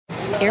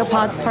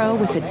AirPods Pro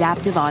with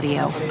adaptive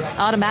audio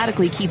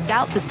automatically keeps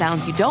out the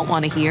sounds you don't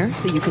want to hear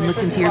so you can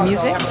listen to your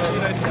music,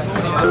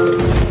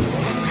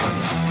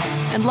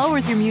 and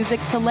lowers your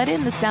music to let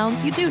in the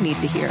sounds you do need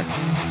to hear.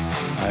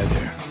 Hi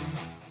there.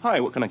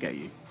 Hi, what can I get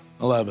you?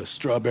 I'll have a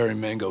strawberry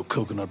mango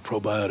coconut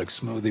probiotic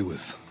smoothie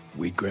with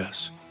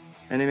wheatgrass.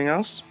 Anything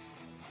else?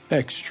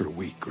 Extra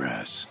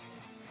wheatgrass.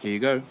 Here you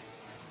go.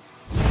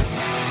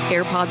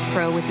 AirPods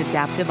Pro with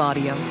adaptive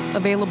audio.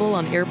 Available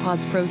on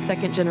AirPods Pro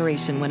 2nd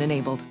generation when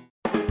enabled.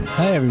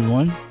 Hi,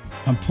 everyone.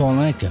 I'm Paul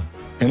Anka.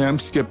 And I'm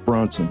Skip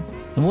Bronson.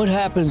 And what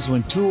happens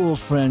when two old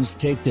friends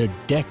take their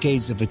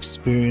decades of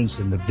experience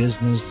in the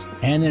business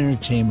and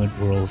entertainment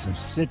worlds and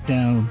sit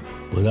down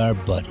with our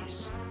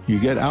buddies? You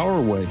get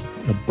Our Way,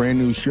 a brand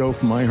new show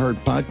from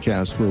iHeart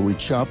Podcast where we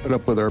chop it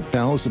up with our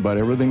pals about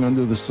everything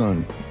under the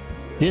sun.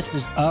 This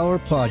is our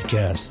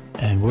podcast,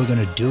 and we're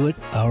going to do it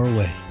our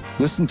way.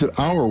 Listen to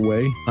Our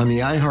Way on the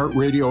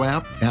iHeartRadio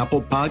app,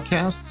 Apple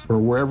Podcasts, or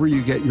wherever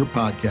you get your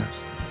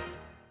podcasts.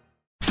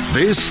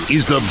 This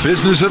is the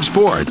business of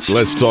sports.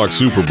 Let's talk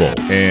Super Bowl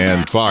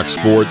and Fox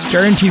Sports.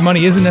 Guaranteed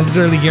money isn't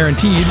necessarily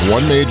guaranteed.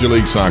 One Major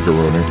League Soccer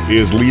owner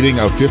is leading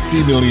a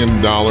 $50 million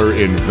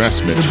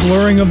investment. The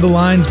blurring of the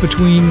lines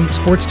between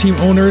sports team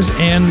owners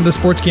and the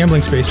sports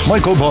gambling space.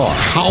 Michael Barr.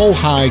 How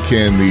high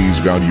can these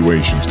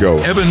valuations go?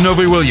 Evan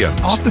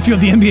Novi-Williams. Off the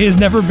field, the NBA has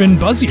never been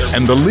buzzier.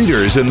 And the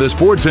leaders in the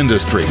sports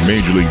industry.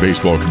 Major League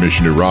Baseball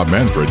Commissioner Rob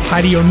Manfred.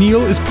 Heidi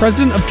O'Neill is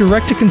president of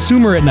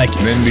direct-to-consumer at Nike.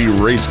 Indy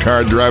race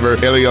car driver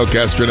Helio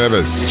Castroneves.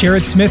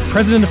 Jared Smith,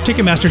 president of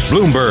Ticketmaster.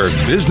 Bloomberg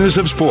Business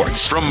of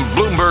Sports from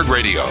Bloomberg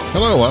Radio.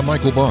 Hello, I'm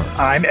Michael Barr.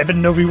 I'm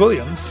Evan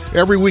Novi-Williams.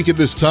 Every week at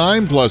this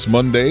time, plus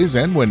Mondays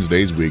and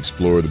Wednesdays, we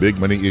explore the big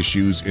money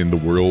issues in the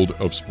world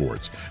of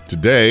sports.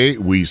 Today,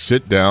 we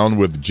sit down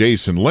with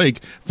Jason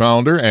Lake,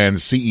 founder and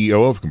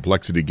CEO of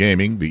Complexity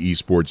Gaming, the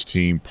esports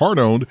team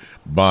part-owned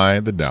by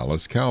the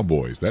Dallas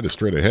Cowboys. That is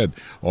straight ahead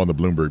on the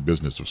Bloomberg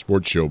Business of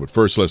Sports show. But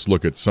first, let's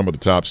look at some of the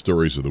top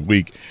stories of the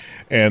week.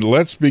 And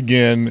let's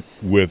begin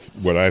with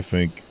what I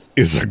think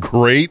is a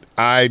great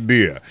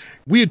idea.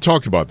 We had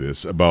talked about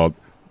this, about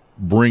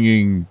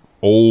bringing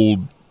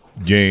old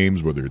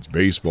games, whether it's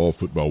baseball,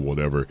 football,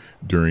 whatever,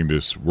 during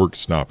this work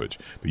stoppage.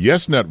 The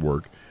Yes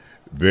Network,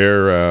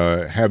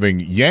 they're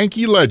having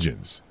Yankee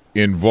legends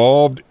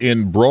involved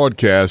in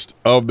broadcast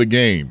of the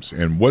games.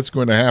 And what's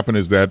going to happen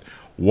is that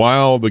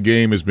while the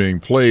game is being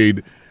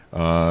played,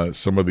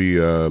 some of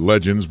the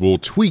legends will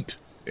tweet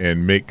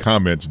and make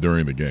comments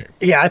during the game.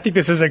 Yeah, I think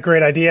this is a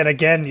great idea. And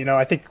again,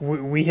 I think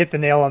we hit the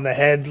nail on the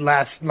head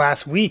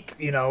last week.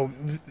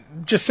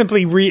 Just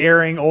simply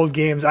re-airing old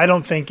games, I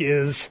don't think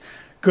is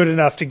good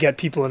enough to get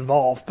people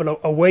involved. But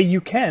a way you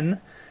can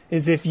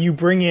is if you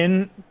bring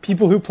in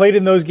people who played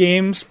in those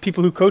games,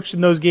 people who coached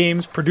in those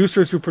games,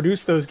 producers who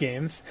produced those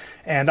games,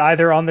 and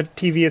either on the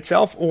TV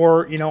itself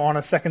or, on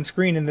a second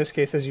screen, in this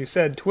case, as you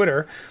said,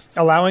 Twitter,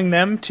 allowing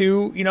them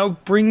to,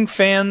 bring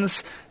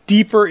fans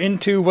deeper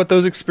into what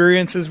those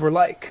experiences were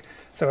like.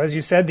 So as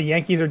you said, the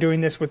Yankees are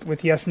doing this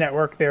with Yes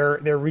Network, their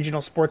regional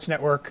sports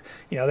network.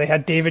 They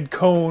had David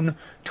Cohn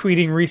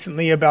tweeting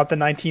recently about the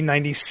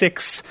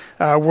 1996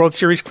 World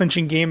Series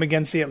clinching game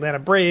against the Atlanta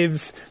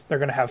Braves. They're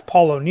going to have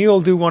Paul O'Neill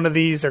do one of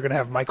these. They're going to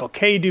have Michael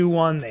Kay do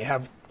one. They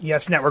have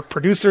Yes Network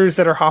producers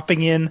that are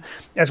hopping in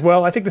as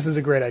well. I think this is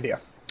a great idea.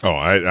 Oh,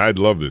 I'd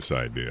love this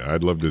idea.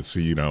 I'd love to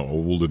see,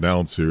 old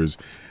announcers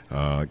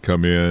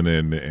come in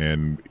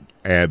and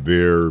add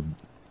their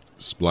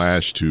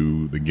splash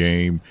to the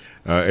game.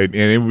 And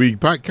it would be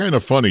kind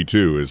of funny,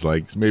 too. It's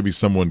like maybe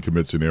someone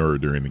commits an error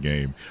during the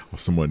game or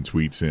someone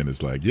tweets in.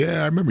 It's like,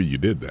 yeah, I remember you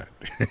did that.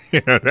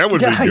 That would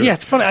be good. Yeah,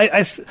 it's funny.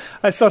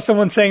 I saw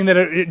someone saying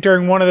that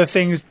during one of the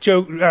things,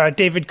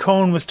 David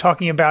Cohn was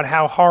talking about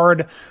how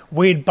hard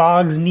Wade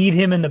Boggs kneed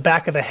him in the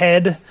back of the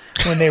head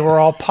when they were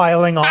all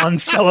piling on,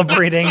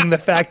 celebrating the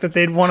fact that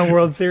they'd won a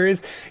World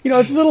Series.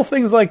 It's little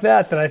things like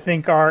that I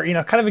think are,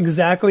 kind of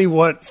exactly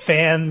what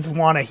fans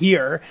want to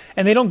hear.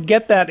 And they don't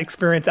get that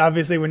experience,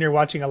 obviously, when you're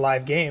watching a live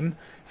game.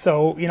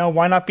 So,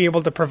 why not be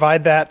able to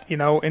provide that,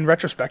 in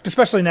retrospect,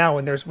 especially now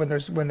when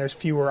there's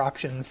fewer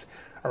options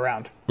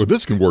around. Well,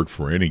 this can work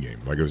for any game,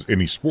 like it was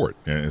any sport.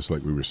 And it's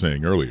like we were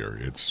saying earlier,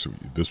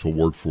 this will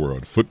work for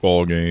a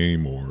football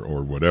game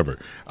or whatever.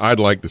 I'd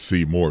like to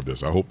see more of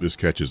this. I hope this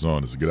catches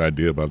on. It's a good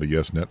idea by the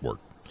Yes Network.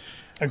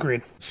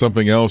 Agreed.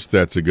 Something else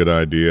that's a good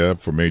idea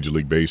for Major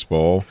League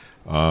Baseball,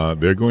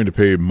 they're going to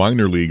pay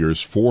minor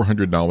leaguers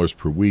 $400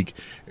 per week,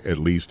 at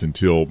least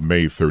until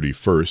May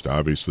 31st.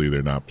 Obviously,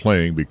 they're not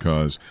playing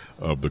because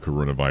of the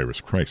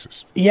coronavirus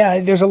crisis. Yeah,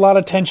 there's a lot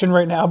of tension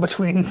right now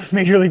between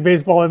Major League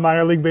Baseball and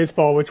minor league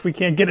baseball, which we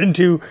can't get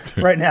into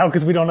right now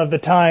because we don't have the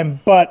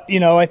time. But,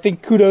 I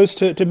think kudos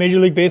to Major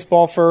League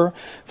Baseball for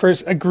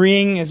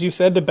agreeing, as you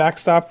said, to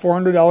backstop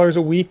 $400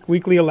 a week,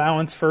 weekly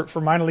allowance for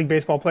minor league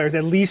baseball players,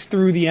 at least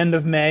through the end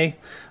of May.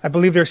 I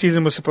believe their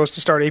season was supposed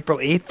to start April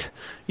 8th,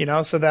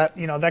 so that,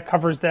 that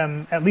covers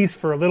them at least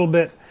for a little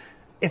bit.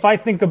 If I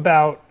think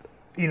about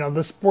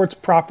the sports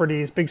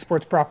properties, big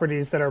sports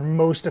properties that are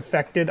most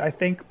affected, I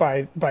think,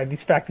 by the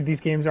fact that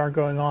these games aren't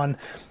going on,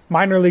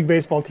 minor league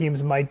baseball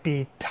teams might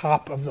be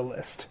top of the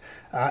list.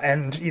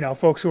 And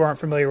folks who aren't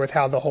familiar with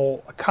how the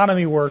whole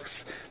economy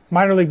works,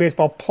 minor league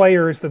baseball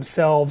players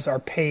themselves are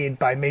paid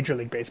by Major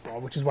League Baseball,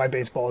 which is why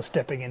baseball is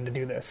stepping in to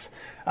do this.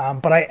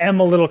 But I am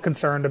a little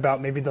concerned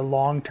about maybe the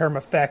long-term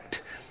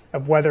effect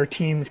of whether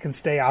teams can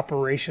stay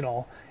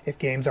operational if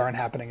games aren't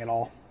happening at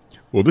all.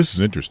 Well, this is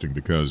interesting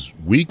because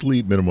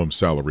weekly minimum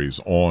salaries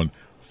on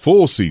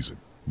full season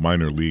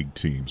minor league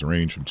teams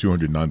range from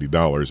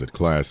 $290 at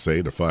Class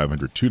A to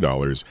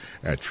 $502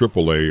 at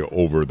AAA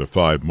over the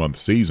 5-month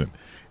season.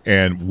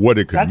 And what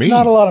it could mean. That's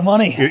not a lot of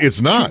money.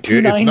 It's not.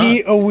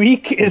 $290 a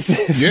week is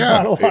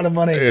not a lot of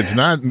money. It's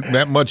not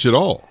that much at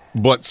all.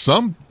 But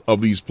some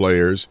of these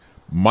players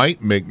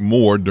might make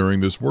more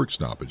during this work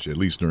stoppage, at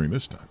least during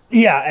this time.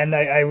 Yeah, and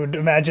I would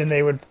imagine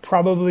they would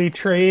probably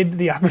trade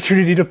the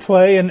opportunity to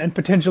play and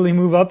potentially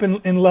move up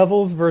in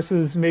levels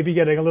versus maybe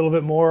getting a little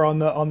bit more on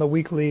the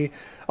weekly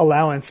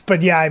allowance.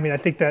 But yeah, I mean, I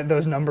think that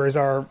those numbers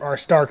are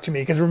stark to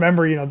me because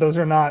remember, those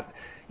are not.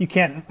 You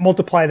can't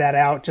multiply that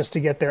out just to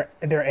get their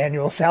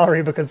annual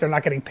salary because they're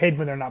not getting paid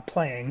when they're not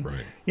playing.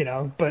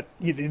 Right. But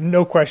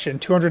no question,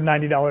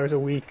 $290 a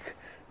week,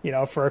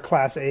 for a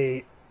Class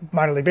A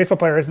minor league baseball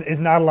player is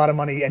not a lot of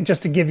money. And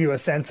just to give you a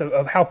sense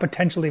of how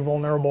potentially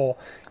vulnerable,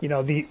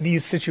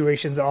 these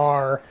situations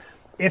are.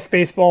 If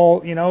baseball,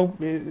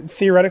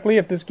 theoretically,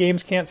 if this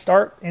games can't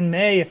start in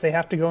May, if they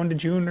have to go into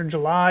June or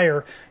July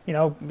or,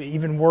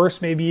 even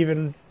worse, maybe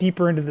even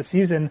deeper into the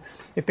season,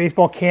 if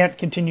baseball can't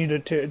continue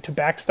to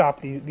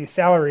backstop these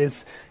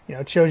salaries,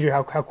 it shows you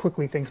how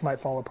quickly things might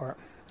fall apart.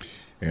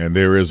 And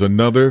there is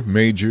another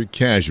major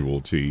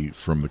casualty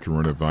from the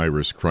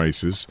coronavirus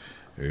crisis.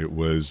 It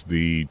was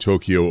the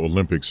Tokyo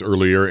Olympics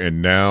earlier,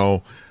 and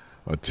now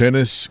a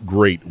tennis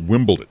great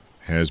Wimbledon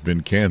has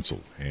been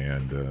canceled,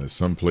 and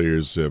some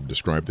players have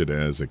described it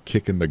as a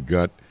kick in the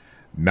gut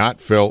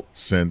not felt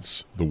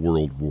since the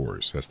World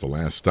Wars. That's the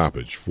last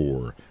stoppage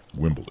for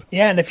Wimbledon.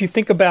 Yeah, and if you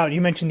think about,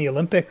 you mentioned the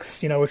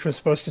Olympics, which was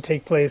supposed to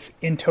take place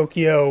in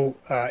Tokyo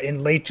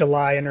in late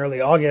July and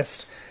early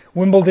August.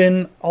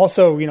 Wimbledon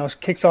also,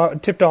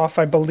 tipped off,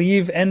 I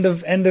believe, end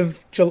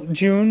of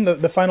June,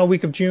 the final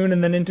week of June,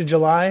 and then into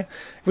July,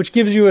 which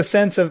gives you a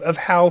sense of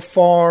how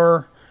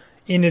far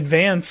in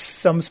advance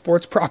some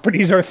sports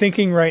properties are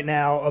thinking right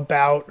now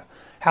about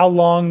how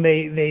long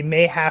they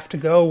may have to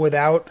go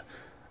without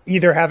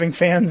either having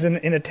fans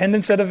in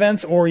attendance at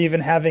events or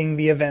even having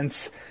the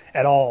events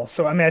at all.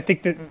 So, I mean, I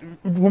think that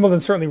Wimbledon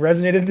certainly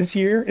resonated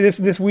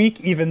this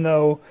week, even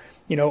though,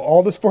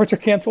 all the sports are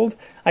canceled.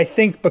 I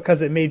think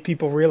because it made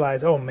people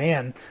realize, oh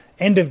man,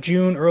 end of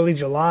June, early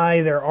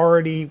July, they're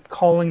already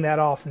calling that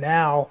off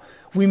now.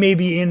 We may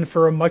be in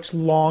for a much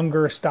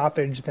longer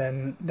stoppage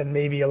than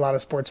maybe a lot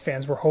of sports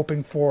fans were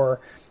hoping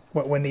for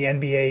when the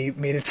NBA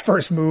made its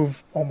first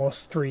move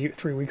almost three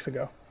weeks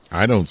ago.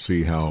 I don't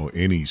see how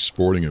any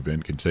sporting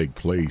event can take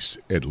place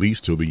at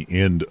least till the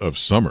end of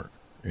summer.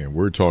 And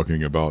we're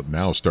talking about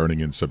now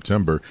starting in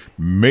September.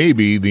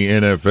 Maybe the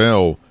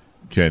NFL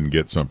can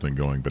get something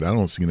going, but I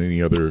don't see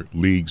any other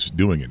leagues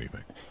doing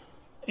anything.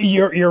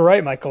 You're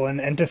right, Michael.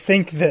 And to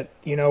think that,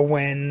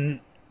 when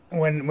the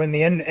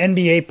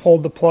NBA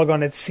pulled the plug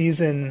on its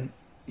season,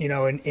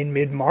 in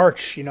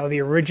mid-March, the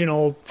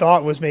original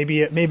thought was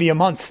maybe a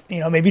month,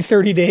 maybe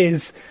 30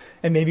 days,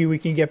 and maybe we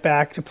can get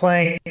back to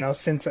playing.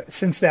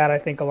 Since that, I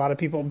think a lot of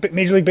people,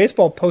 Major League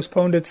Baseball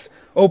postponed its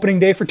opening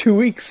day for 2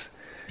 weeks.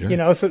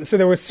 Yeah. So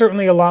there was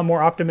certainly a lot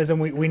more optimism.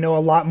 We know a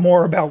lot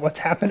more about what's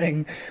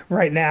happening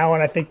right now,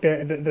 and I think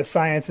the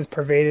science is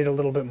pervaded a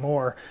little bit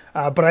more.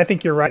 But I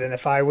think you're right. And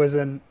if I was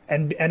an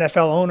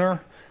NFL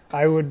owner,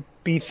 I would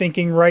be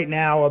thinking right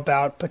now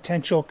about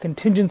potential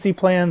contingency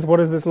plans. What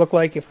does this look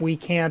like if we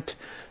can't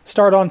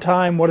start on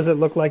time? What does it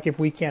look like if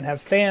we can't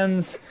have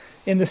fans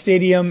in the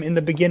stadium in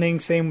the beginning?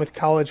 Same with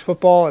college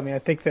football. I mean, I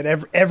think that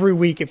every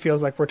week it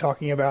feels like we're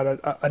talking about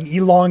an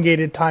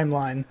elongated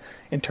timeline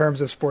in terms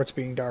of sports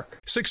being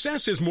dark.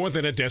 Success is more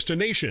than a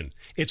destination.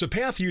 It's a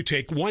path you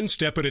take one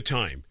step at a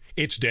time.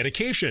 It's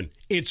dedication,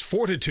 it's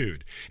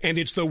fortitude, and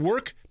it's the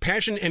work,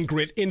 passion, and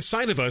grit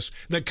inside of us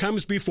that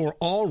comes before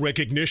all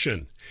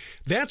recognition.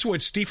 That's what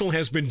Stifel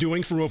has been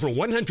doing for over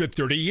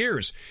 130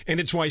 years, and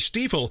it's why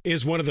Stifel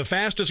is one of the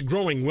fastest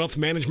growing wealth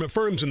management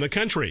firms in the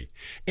country.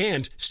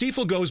 And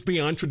Stifel goes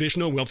beyond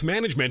traditional wealth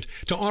management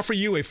to offer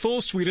you a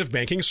full suite of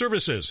banking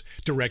services,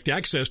 direct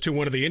access to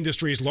one of the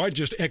industry's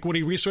largest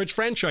equity research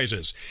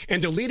franchises,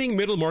 and a leading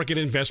middle market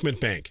investment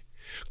bank.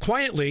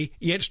 Quietly,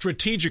 yet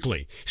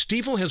strategically,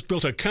 Stifel has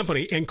built a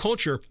company and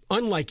culture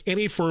unlike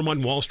any firm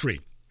on Wall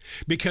Street.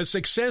 Because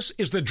success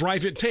is the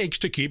drive it takes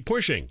to keep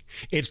pushing.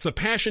 It's the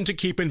passion to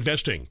keep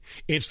investing.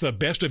 It's the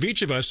best of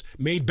each of us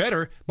made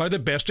better by the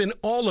best in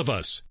all of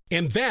us.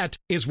 And that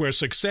is where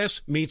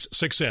success meets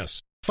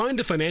success. Find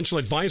a financial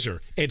advisor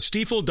at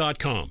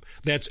Stifel.com.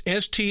 That's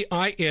STIFEL.com.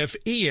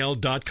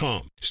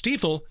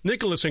 Stifel,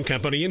 Nicholas &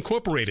 Company,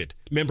 Incorporated.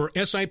 Member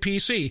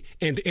SIPC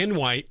and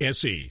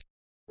NYSE.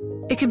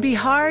 It can be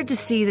hard to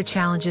see the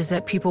challenges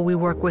that people we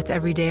work with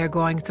every day are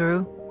going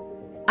through.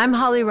 I'm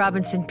Holly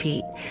Robinson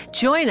Pete.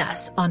 Join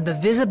us on The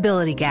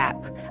Visibility Gap,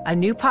 a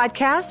new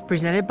podcast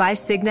presented by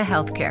Cigna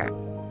Healthcare.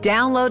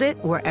 Download it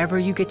wherever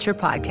you get your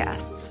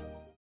podcasts.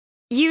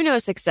 You know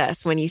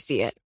success when you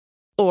see it.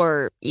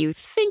 Or you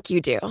think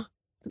you do.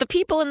 The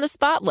people in the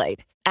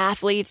spotlight,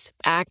 athletes,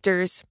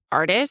 actors,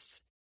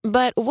 artists.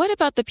 But what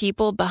about the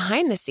people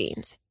behind the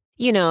scenes?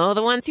 You know,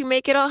 the ones who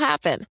make it all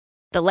happen.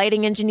 The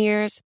lighting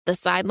engineers, the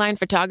sideline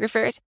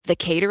photographers, the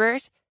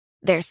caterers.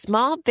 They're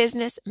small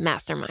business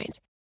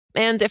masterminds.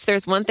 And if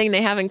there's one thing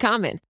they have in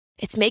common,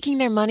 it's making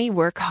their money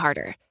work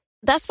harder.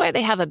 That's why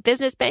they have a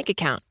business bank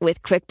account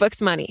with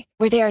QuickBooks Money,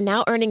 where they are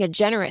now earning a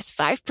generous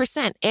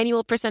 5%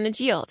 annual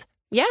percentage yield.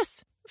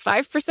 Yes,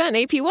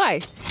 5%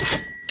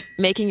 APY.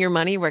 Making your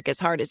money work as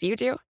hard as you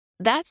do?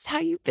 That's how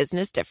you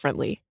business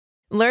differently.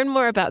 Learn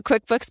more about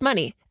QuickBooks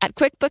Money at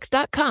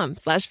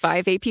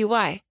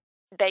quickbooks.com/5APY.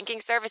 Banking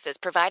services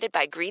provided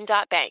by Green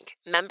Dot Bank,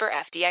 member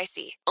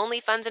FDIC.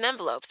 Only funds and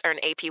envelopes earn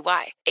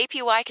APY.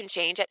 APY can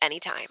change at any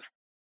time.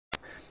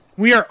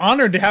 We are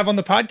honored to have on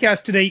the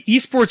podcast today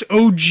Esports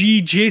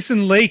OG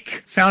Jason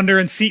Lake, founder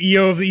and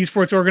CEO of the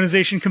esports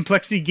organization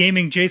Complexity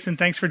Gaming. Jason,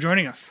 thanks for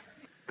joining us.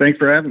 Thanks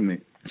for having me.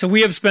 So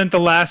we have spent the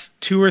last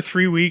 2 or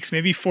 3 weeks,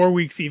 maybe 4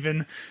 weeks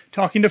even,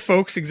 talking to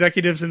folks,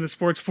 executives in the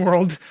sports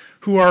world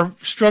who are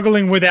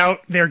struggling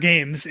without their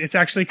games. It's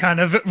actually kind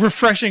of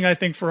refreshing, I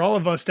think, for all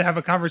of us to have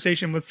a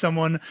conversation with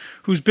someone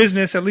whose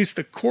business, at least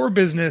the core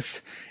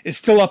business, is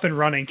still up and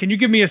running. Can you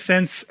give me a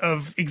sense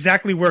of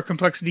exactly where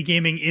Complexity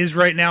Gaming is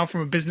right now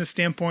from a business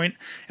standpoint,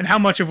 and how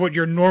much of what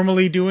you're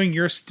normally doing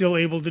you're still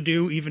able to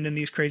do even in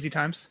these crazy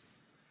times?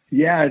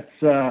 Yeah, it's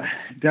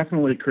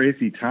definitely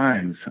crazy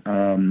times.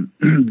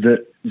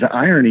 The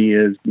irony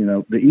is, you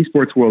know, the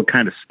esports world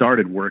kind of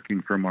started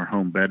working from our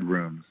home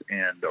bedrooms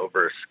and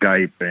over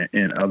Skype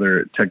and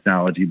other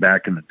technology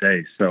back in the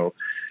day. So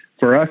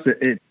for us,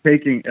 it's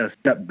taking a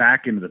step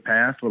back into the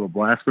past, a little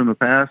blast from the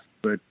past,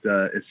 but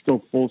it's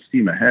still full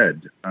steam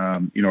ahead.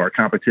 You know, our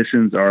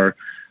competitions are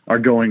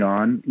going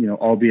on, you know,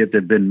 albeit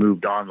they've been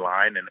moved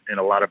online, and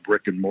a lot of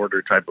brick and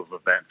mortar type of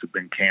events have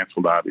been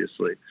canceled,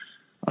 obviously.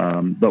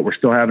 But we're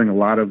still having a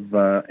lot of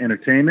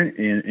entertainment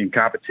and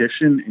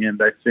competition,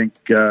 and I think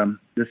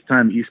this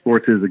time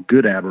esports is a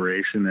good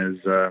aberration as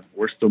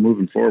we're still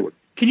moving forward.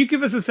 Can you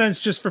give us a sense,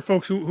 just for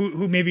folks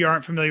who maybe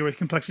aren't familiar with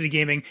Complexity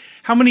Gaming,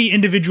 how many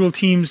individual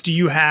teams do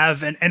you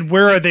have, and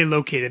where are they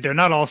located? They're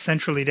not all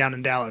centrally down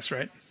in Dallas,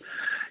 right?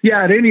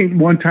 Yeah, at any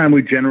one time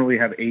we generally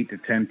have 8 to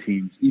 10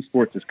 teams.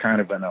 Esports is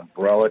kind of an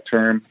umbrella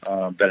term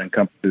that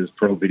encompasses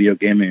pro video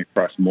gaming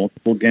across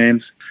multiple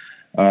games.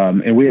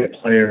 And we have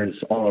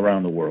players all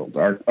around the world.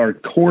 Our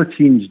core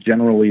teams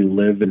generally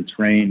live and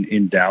train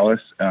in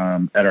Dallas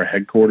at our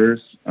headquarters.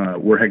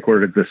 We're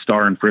headquartered at the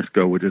Star in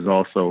Frisco, which is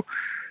also,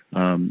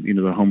 you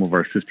know, the home of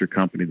our sister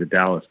company, the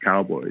Dallas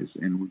Cowboys.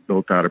 And we've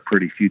built out a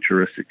pretty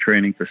futuristic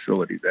training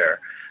facility there.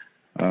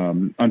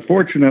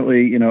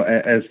 Unfortunately, you know,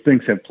 as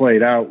things have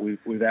played out,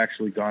 we've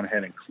actually gone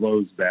ahead and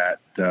closed that,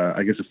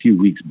 I guess a few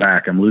weeks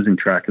back. I'm losing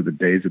track of the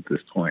days at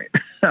this point.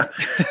 I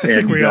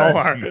think we all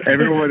are.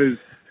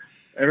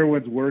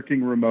 Everyone's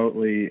working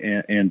remotely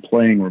and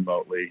playing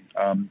remotely,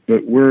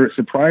 but we're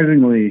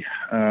surprisingly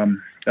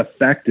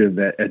effective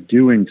at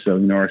doing so.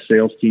 You know, our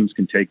sales teams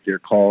can take their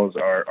calls.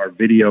 Our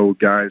video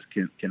guys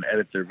can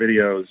edit their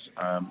videos.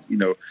 You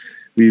know,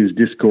 we use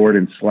Discord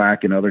and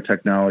Slack and other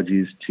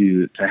technologies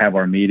to have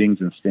our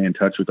meetings and stay in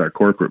touch with our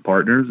corporate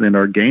partners. And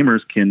our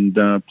gamers can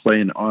play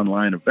in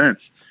online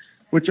events,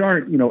 which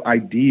aren't, you know,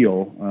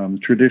 ideal.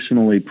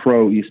 Traditionally,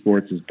 pro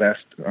esports is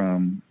best,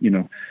 you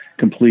know,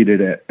 completed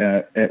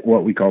at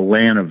what we call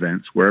LAN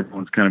events, where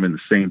everyone's kind of in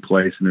the same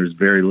place and there's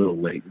very little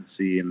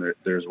latency and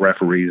there's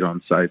referees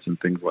on sites and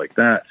things like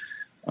that.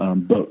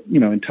 But, you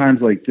know, in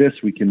times like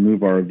this, we can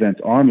move our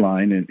events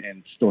online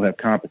and still have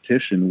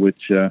competition,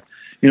 which, you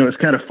know, it's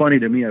kind of funny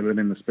to me. I've been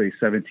in the space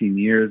 17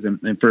 years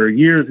and for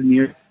years and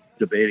years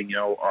debating, you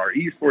know, are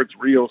esports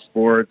real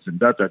sports and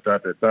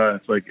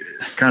It's like,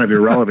 it's kind of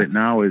irrelevant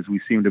now as we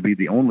seem to be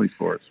the only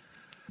sports.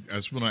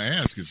 That's what I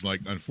ask. It's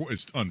like,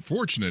 it's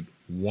unfortunate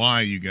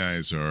why you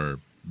guys are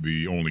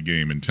the only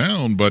game in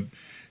town, but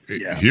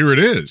here it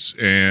is.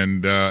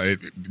 And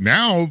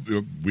now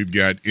we've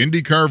got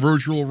IndyCar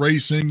virtual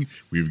racing.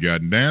 We've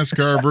got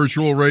NASCAR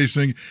virtual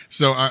racing.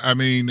 So, I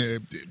mean,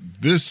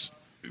 this,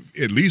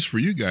 at least for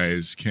you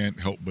guys,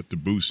 can't help but to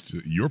boost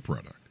your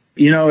product.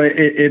 You know,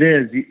 it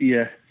is.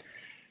 You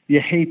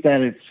hate that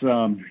it's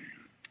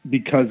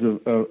because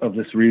of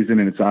this reason,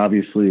 and it's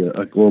obviously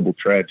a global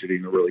tragedy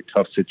and a really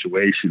tough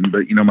situation.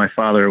 But, you know, my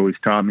father always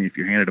taught me if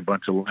you're handed a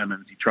bunch of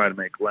lemons, you try to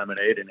make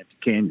lemonade, and if you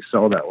can, you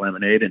sell that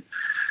lemonade.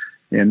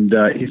 And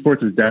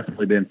esports has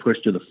definitely been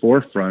pushed to the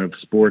forefront of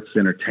sports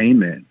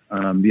entertainment.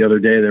 The other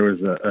day there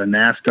was a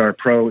NASCAR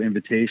Pro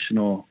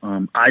Invitational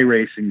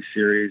iRacing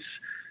series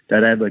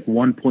that had like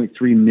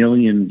 1.3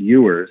 million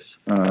viewers,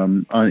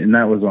 and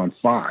that was on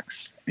Fox.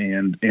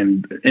 And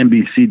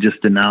NBC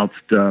just announced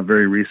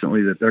very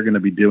recently that they're going to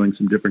be doing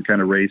some different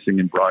kind of racing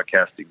and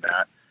broadcasting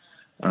that.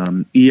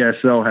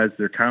 ESL has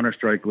their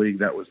Counter-Strike League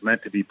that was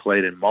meant to be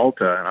played in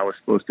Malta, and I was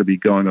supposed to be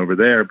going over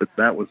there, but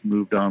that was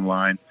moved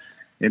online.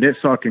 And it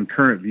saw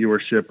concurrent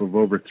viewership of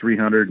over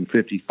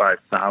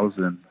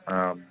 355,000.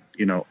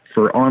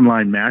 For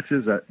online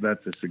matches,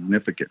 that's a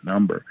significant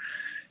number.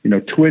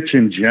 Twitch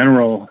in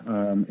general,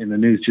 in the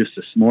news just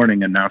this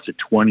morning, announced a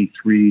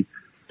 23%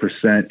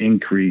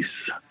 increase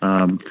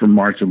from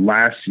March of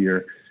last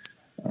year.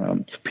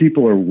 So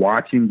people are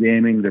watching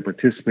gaming, they're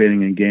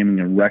participating in gaming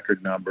in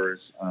record numbers,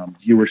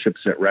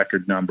 viewership's at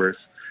record numbers,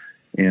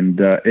 and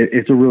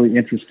it's a really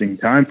interesting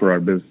time for our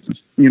business.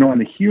 On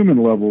the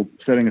human level,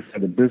 setting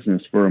aside the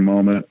business for a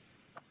moment,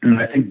 and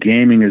I think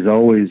gaming has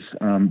always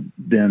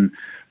been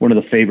one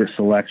of the favorite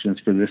selections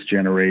for this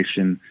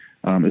generation,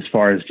 as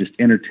far as just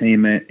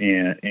entertainment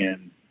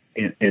and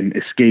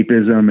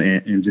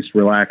escapism and just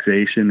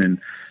relaxation. And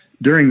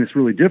during this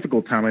really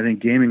difficult time, I think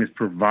gaming is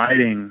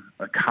providing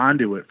a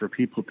conduit for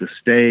people to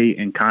stay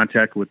in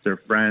contact with their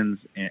friends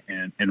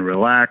and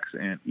relax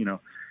and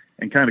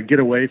kind of get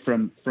away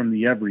from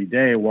the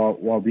everyday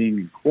while being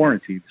in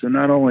quarantine. So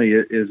not only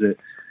is it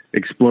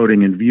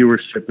exploding in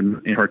viewership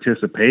and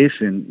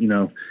participation,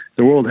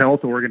 the World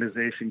Health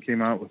Organization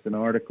came out with an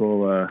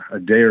article a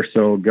day or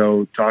so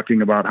ago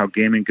talking about how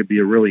gaming could be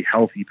a really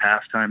healthy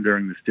pastime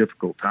during this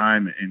difficult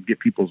time and get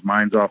people's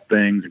minds off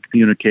things and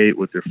communicate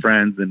with their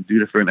friends and do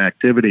different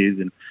activities.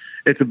 And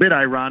it's a bit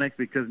ironic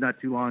because not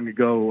too long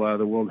ago,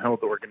 the World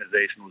Health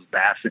Organization was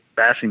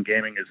bashing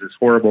gaming as this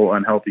horrible,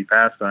 unhealthy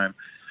pastime.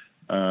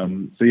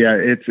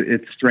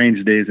 It's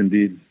strange days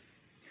indeed.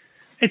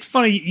 It's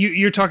funny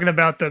you're talking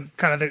about the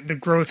kind of the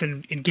growth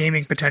in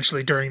gaming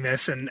potentially during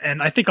this, and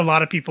I think a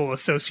lot of people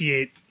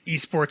associate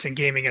esports and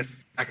gaming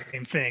as the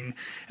same thing,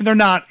 and they're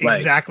not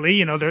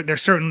exactly. They're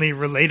certainly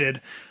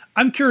related.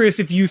 I'm curious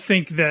if you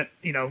think that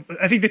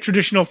I think the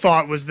traditional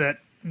thought was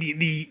that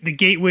the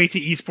gateway to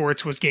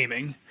esports was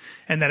gaming,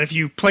 and that if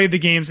you played the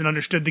games and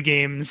understood the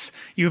games,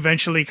 you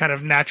eventually kind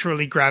of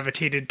naturally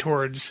gravitated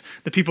towards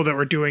the people that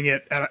were doing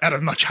it at a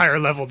much higher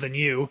level than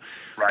you.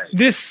 Right.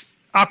 This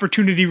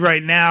opportunity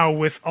right now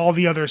with all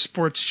the other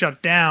sports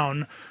shut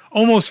down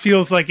almost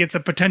feels like it's a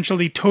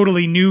potentially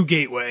totally new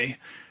gateway,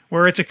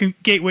 where it's a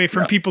gateway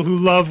from people who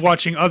love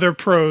watching other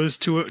pros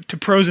to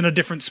pros in a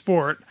different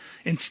sport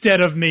instead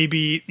of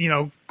maybe,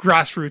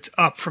 grassroots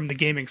up from the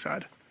gaming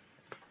side.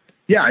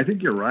 Yeah, I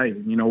think you're right.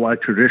 While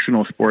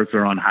traditional sports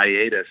are on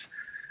hiatus,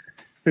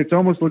 it's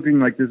almost looking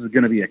like this is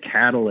going to be a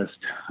catalyst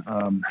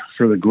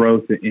for the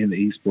growth in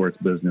the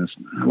esports business.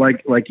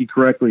 Like you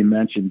correctly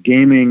mentioned,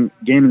 gaming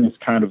is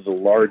kind of the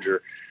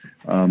larger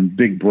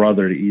big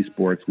brother to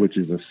esports, which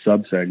is a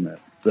subsegment.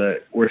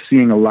 That we're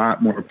seeing a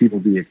lot more people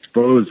be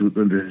exposed with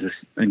this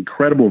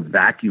incredible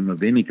vacuum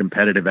of any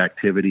competitive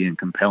activity and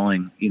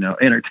compelling,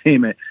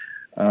 entertainment.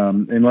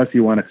 Unless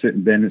you want to sit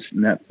and binge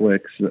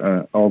Netflix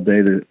all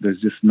day, there's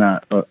just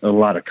not a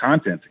lot of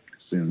content to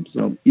consume.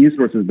 So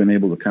esports has been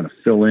able to kind of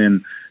fill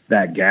in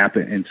that gap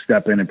and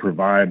step in and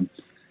provide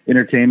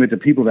entertainment to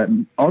people that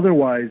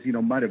otherwise,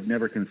 might have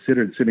never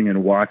considered sitting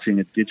and watching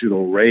a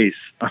digital race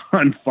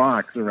on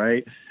Fox,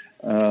 right?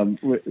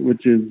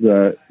 Which is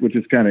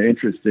kind of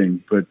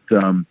interesting. But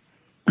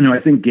I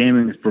think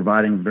gaming is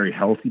providing a very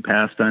healthy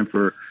pastime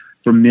for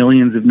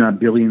millions, if not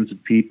billions,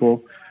 of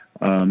people.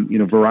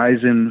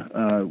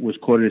 Verizon was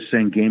quoted as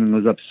saying gaming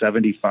was up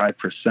 75%,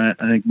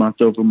 I think, month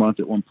over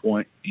month at one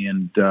point.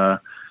 And,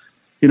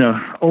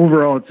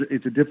 overall,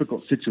 it's a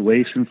difficult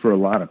situation for a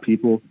lot of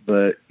people.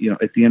 But,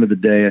 at the end of the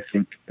day, I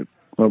think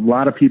a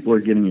lot of people are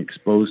getting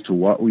exposed to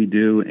what we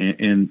do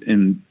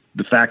and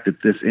the fact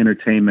that this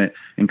entertainment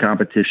and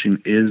competition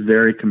is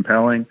very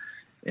compelling.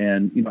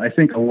 And, I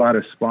think a lot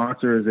of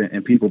sponsors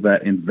and people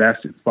that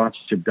invest in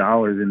sponsorship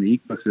dollars in the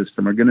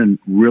ecosystem are going to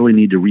really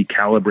need to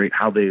recalibrate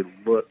how they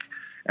look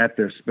at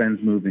their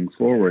spends moving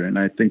forward. And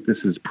I think this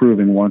is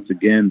proving once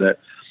again that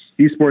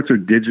esports are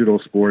digital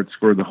sports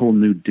for the whole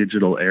new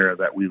digital era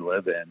that we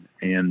live in.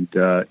 And,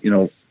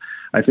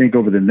 I think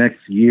over the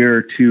next year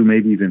or two,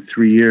 maybe even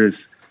 3 years,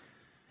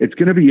 it's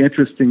going to be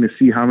interesting to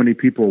see how many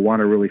people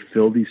want to really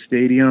fill these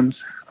stadiums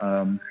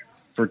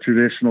for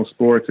traditional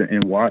sports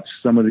and watch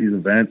some of these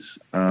events.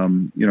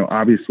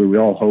 Obviously we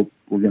all hope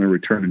we're going to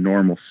return to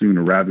normal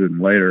sooner rather than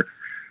later.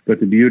 But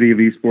the beauty of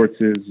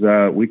esports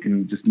is we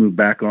can just move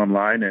back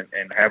online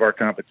and have our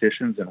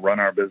competitions and run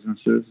our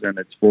businesses, and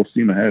it's full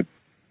steam ahead.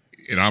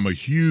 And I'm a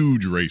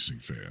huge racing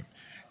fan.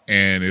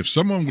 And if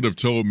someone would have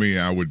told me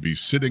I would be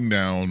sitting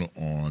down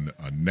on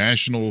a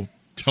national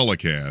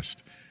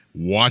telecast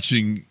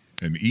watching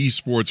an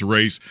esports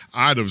race,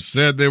 I'd have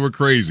said they were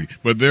crazy.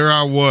 But there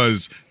I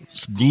was,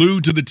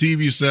 glued to the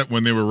TV set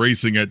when they were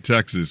racing at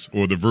Texas,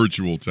 or the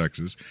virtual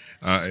Texas,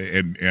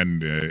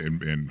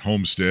 and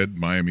Homestead,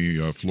 Miami,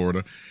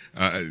 Florida.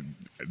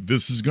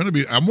 This is going to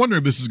be, I'm wondering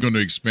if this is going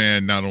to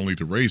expand not only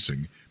to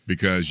racing,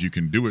 because you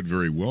can do it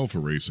very well for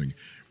racing,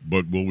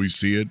 but will we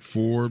see it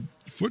for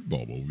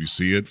football? Will we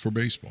see it for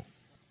baseball?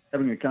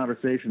 having a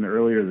conversation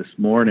earlier this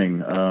morning,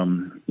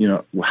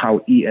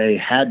 how EA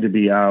had to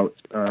be out,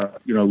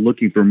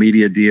 looking for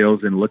media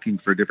deals and looking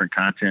for different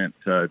content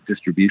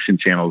distribution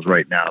channels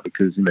right now,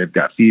 because they've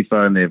got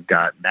FIFA and they've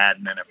got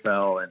Madden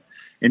NFL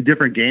and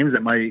different games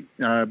that might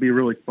be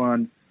really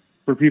fun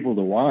for people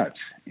to watch.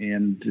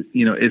 And,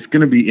 it's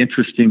going to be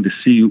interesting to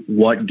see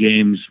what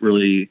games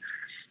really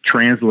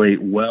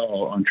translate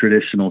well on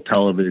traditional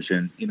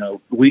television.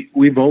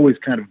 We've always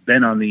kind of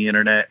been on the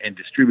internet and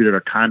distributed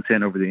our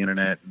content over the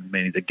internet.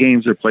 Many of the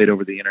games are played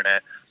over the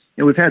internet,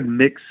 and we've had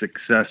mixed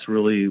success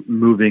really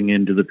moving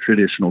into the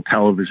traditional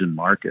television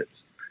markets.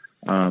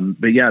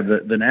 But yeah, the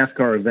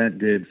NASCAR event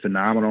did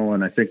phenomenal,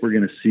 and I think we're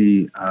going to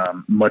see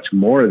much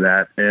more of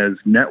that as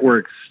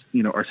networks,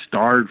 are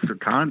starved for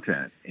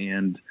content.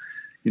 And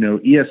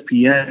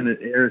ESPN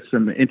airs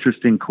some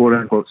interesting quote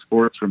unquote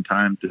sports from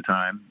time to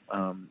time.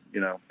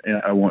 And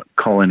I won't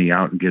call any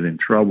out and get in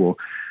trouble,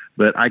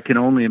 but I can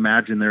only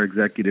imagine their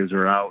executives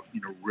are out,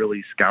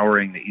 really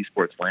scouring the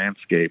esports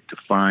landscape to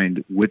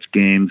find which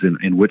games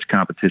and which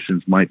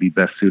competitions might be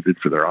best suited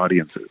for their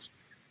audiences.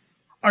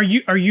 Are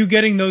you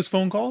getting those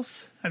phone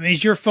calls? I mean,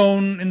 is your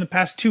phone in the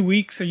past 2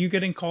 weeks, are you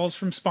getting calls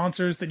from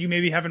sponsors that you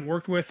maybe haven't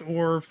worked with,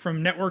 or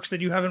from networks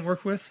that you haven't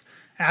worked with,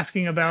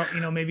 asking about,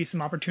 maybe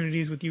some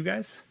opportunities with you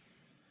guys?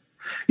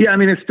 Yeah, I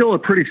mean, it's still a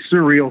pretty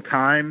surreal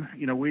time.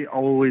 We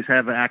always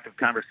have active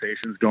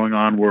conversations going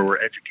on where we're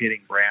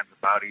educating brands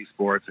about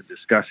esports and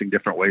discussing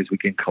different ways we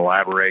can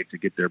collaborate to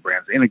get their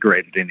brands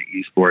integrated into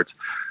esports.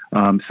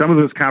 Some of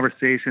those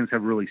conversations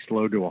have really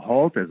slowed to a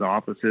halt as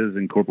offices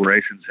and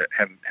corporations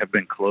have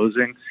been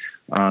closing.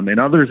 And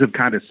others have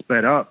kind of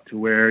sped up to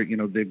where,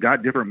 they've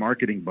got different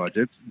marketing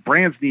budgets.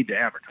 Brands need to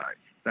advertise.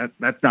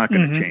 That's not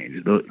going to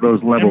change. Those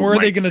levels. And where are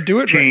they going to do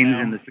it change right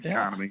now? in this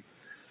economy?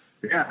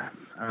 Yeah.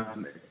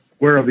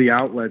 Where are the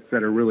outlets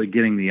that are really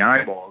getting the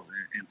eyeballs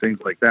and things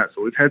like that?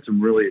 So we've had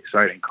some really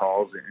exciting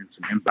calls and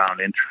some inbound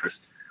interest.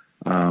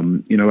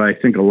 I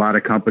think a lot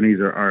of companies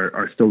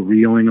are still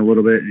reeling a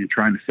little bit and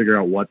trying to figure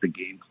out what the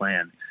game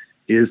plan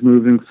is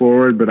moving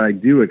forward. But I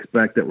do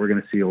expect that we're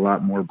going to see a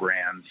lot more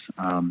brands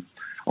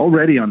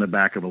already on the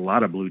back of a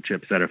lot of blue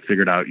chips that have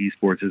figured out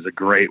esports is a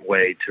great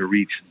way to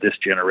reach this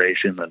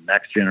generation, the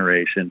next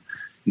generation,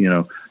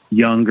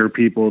 younger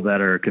people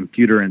that are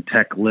computer and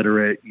tech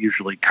literate,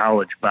 usually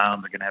college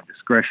bound. They're going to have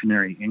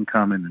discretionary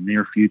income in the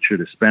near future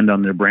to spend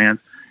on their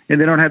brands, and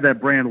they don't have that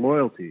brand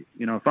loyalty.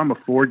 If I'm a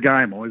Ford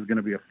guy, I'm always going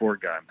to be a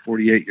Ford guy. I'm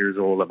 48 years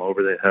old. I'm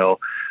over the hill.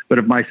 But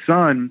if my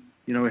son,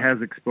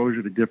 has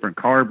exposure to different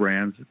car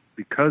brands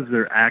because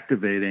they're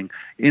activating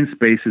in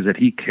spaces that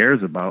he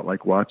cares about,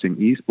 like watching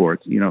esports,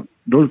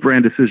 those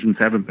brand decisions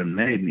haven't been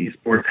made, and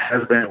esports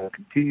has been and will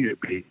continue to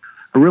be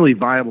a really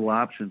viable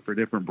option for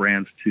different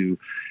brands to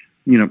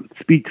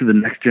speak to the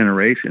next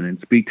generation and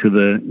speak to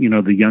the,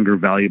 the younger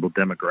valuable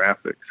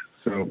demographics.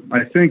 So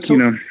I think,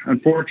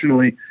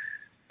 unfortunately,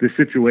 the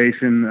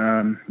situation,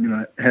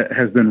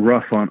 has been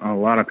rough on a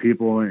lot of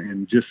people.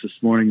 And just this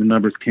morning, the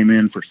numbers came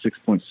in for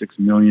 6.6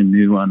 million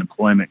new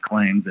unemployment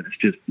claims. And it's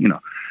just,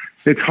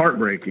 it's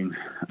heartbreaking.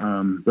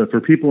 But for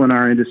people in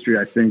our industry,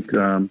 I think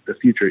the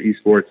future of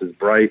esports is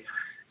bright.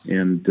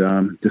 And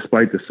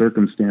despite the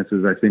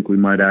circumstances, I think we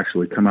might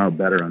actually come out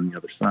better on the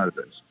other side of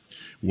this.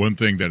 One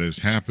thing that has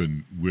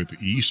happened with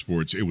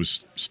esports, it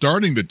was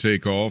starting to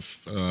take off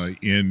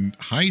in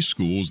high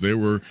schools. There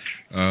were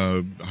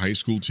high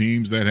school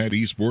teams that had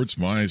esports.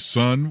 My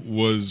son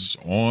was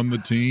on the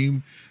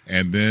team,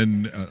 and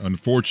then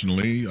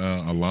unfortunately,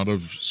 a lot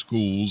of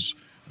schools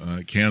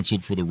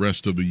canceled for the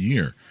rest of the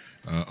year.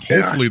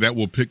 Hopefully that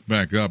will pick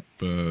back up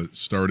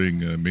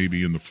starting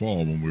maybe in the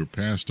fall when we're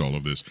past all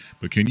of this.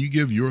 But can you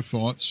give your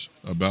thoughts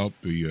about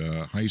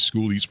the high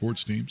school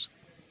esports teams?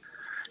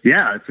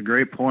 Yeah, it's a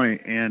great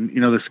point. And,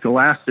 the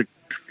scholastic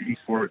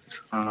esports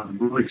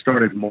really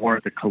started more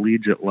at the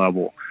collegiate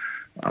level,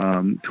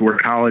 to where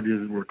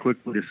colleges were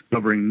quickly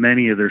discovering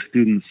many of their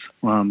students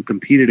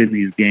competed in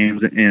these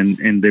games,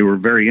 and they were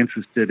very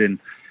interested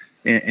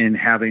in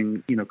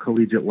having,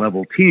 collegiate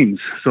level teams.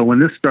 So when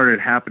this started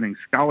happening,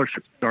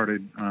 scholarships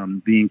started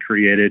being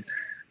created.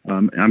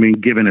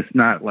 Given it's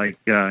not like,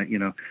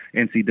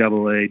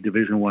 NCAA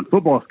Division I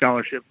football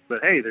scholarships,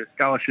 but hey, there's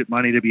scholarship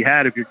money to be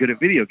had if you're good at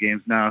video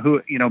games now.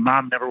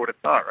 Mom never would have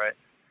thought, right?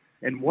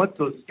 And once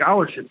those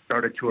scholarships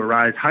started to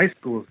arise, high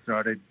schools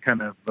started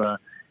kind of,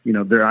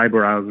 their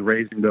eyebrows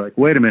raising. They're like,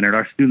 wait a minute,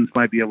 our students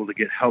might be able to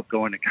get help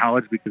going to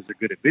college because they're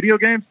good at video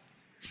games.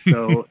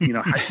 So,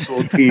 high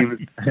school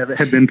teams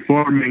have been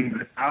forming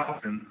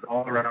thousands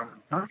all around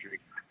the country.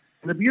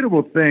 And the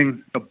beautiful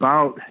thing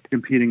about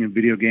competing in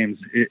video games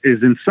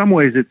is in some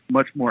ways it's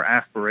much more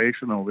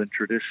aspirational than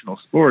traditional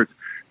sports,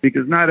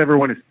 because not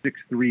everyone is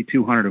 6'3",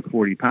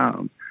 240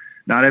 pounds.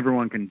 Not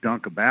everyone can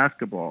dunk a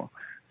basketball.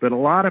 But a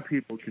lot of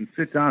people can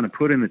sit down and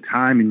put in the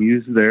time and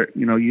use their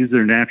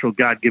natural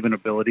God-given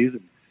abilities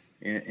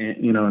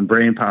and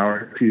brain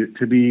power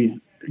to be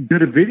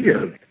good at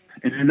video games.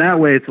 And in that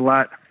way, it's a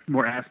lot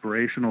more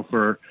aspirational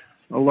for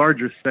a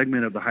larger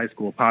segment of the high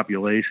school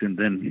population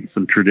than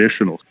some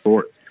traditional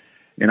sports.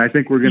 And I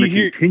think we're going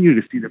to continue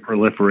to see the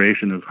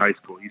proliferation of high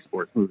school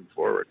esports moving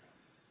forward.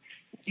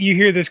 You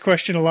hear this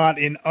question a lot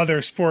in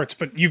other sports,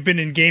 but you've been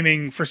in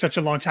gaming for such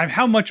a long time.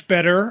 How much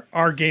better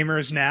are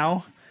gamers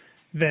now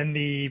than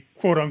the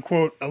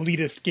quote-unquote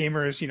elitist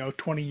gamers,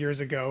 20 years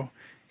ago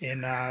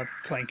in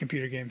playing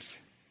computer games?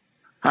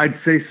 I'd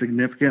say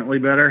significantly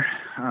better.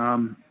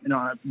 The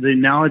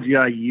analogy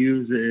I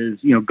use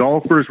is,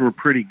 golfers were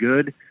pretty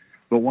good,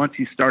 but once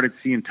you started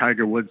seeing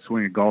Tiger Woods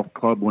swing a golf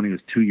club when he was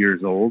 2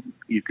 years old,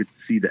 you could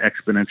see the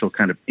exponential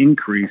kind of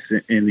increase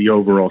in the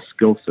overall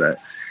skill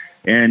set.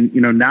 And,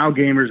 now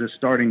gamers are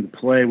starting to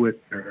play with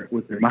their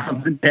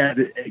moms and dads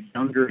at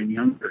younger and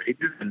younger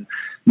ages. And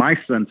my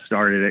son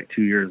started at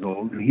 2 years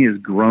old, and he has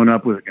grown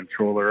up with a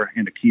controller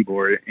and a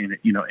keyboard in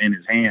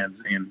his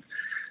hands. And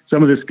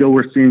some of the skill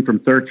we're seeing from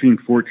 13,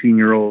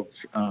 14-year-olds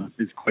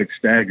is quite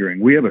staggering.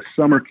 We have a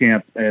summer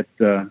camp at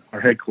our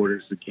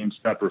headquarters, the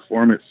GameStop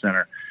Performance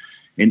Center.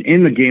 And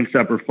in the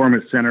GameStop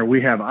Performance Center,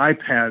 we have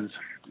iPads.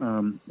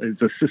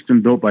 It's a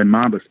system built by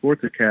Mamba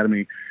Sports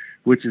Academy,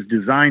 which is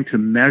designed to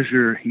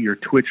measure your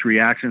twitch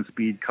reaction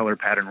speed, color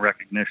pattern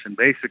recognition.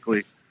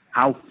 Basically,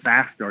 how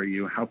fast are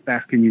you? How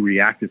fast can you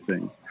react to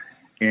things?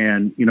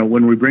 And,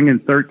 when we bring in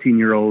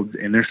 13-year-olds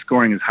and they're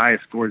scoring as high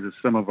scores as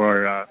some of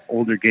our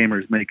older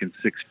gamers making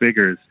six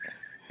figures,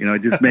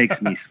 it just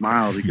makes me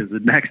smile because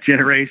the next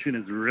generation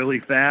is really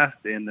fast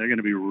and they're going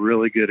to be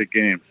really good at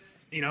games.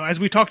 As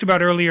we talked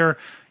about earlier,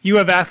 you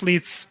have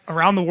athletes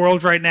around the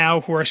world right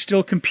now who are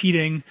still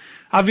competing.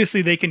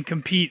 Obviously, they can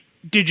compete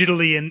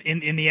digitally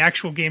in the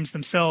actual games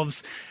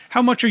themselves.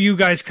 How much are you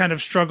guys kind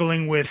of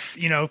struggling with,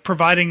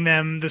 providing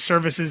them the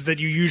services that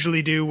you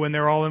usually do when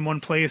they're all in one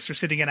place or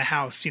sitting in a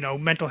house,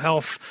 mental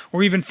health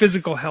or even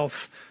physical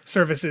health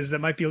services that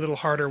might be a little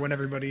harder when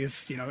everybody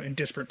is, in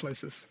disparate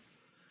places?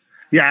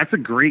 Yeah, that's a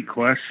great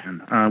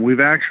question. We've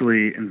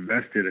actually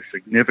invested a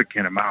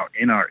significant amount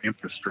in our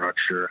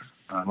infrastructure.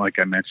 Like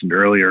I mentioned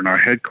earlier, in our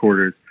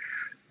headquarters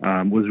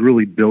was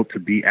really built to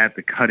be at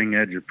the cutting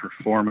edge of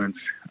performance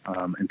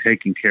and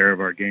taking care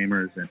of our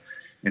gamers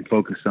and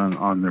focus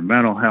on their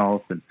mental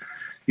health. And,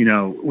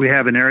 we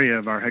have an area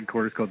of our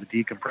headquarters called the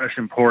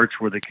decompression porch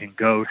where they can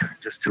go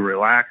just to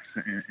relax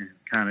and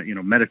kind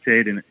of,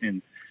 meditate.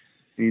 And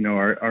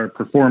our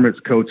performance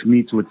coach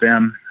meets with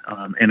them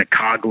in a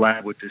COG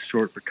lab, which is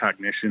short for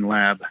cognition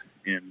lab.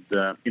 And,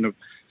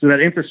 so that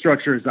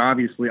infrastructure is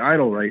obviously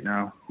idle right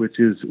now, which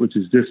is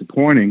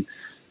disappointing.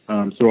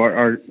 So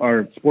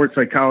our sports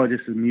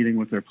psychologist is meeting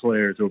with their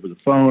players over the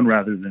phone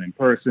rather than in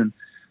person.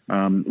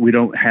 We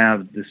don't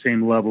have the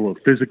same level of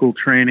physical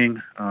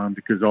training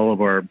because all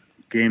of our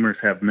gamers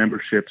have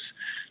memberships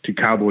to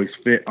Cowboys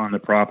Fit on the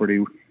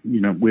property.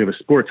 We have a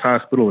sports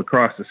hospital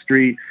across the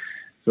street.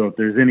 So if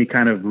there's any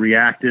kind of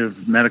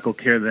reactive medical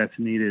care that's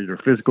needed or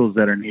physicals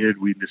that are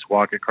needed, we just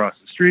walk across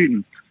the street,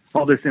 and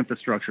all this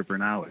infrastructure for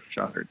now is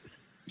shuttered.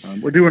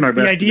 We're doing our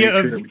best to make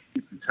sure that we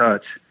keep in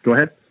touch. Go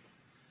ahead.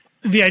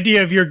 The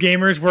idea of your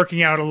gamers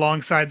working out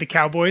alongside the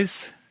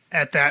Cowboys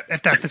at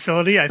that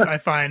facility, I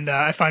find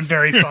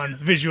very fun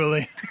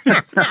visually.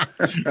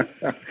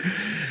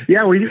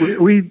 Yeah,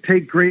 we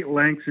take great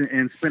lengths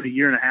and spend a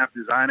year and a half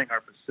designing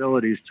our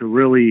facilities to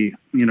really,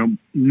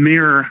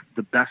 mirror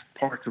the best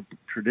parts of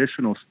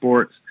traditional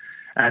sports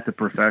at the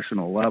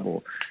professional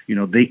level.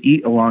 They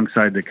eat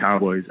alongside the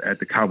Cowboys at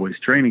the Cowboys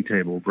training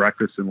table,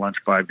 breakfast and lunch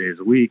 5 days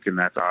a week, and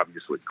that's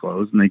obviously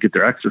closed. And they get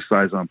their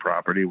exercise on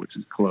property, which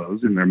is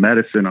closed, and their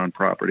medicine on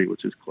property,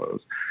 which is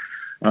closed.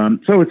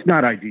 So it's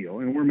not ideal,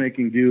 and we're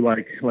making do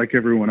like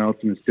everyone else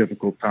in this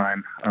difficult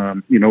time,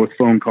 with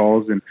phone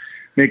calls and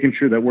making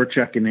sure that we're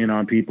checking in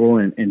on people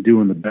and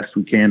doing the best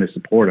we can to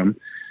support them.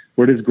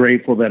 We're just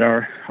grateful that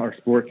our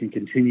sport can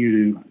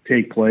continue to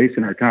take place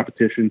and our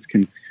competitions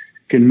can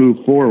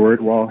move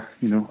forward while,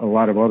 a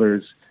lot of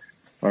others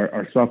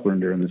are suffering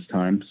during this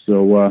time.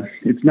 So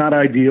it's not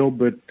ideal,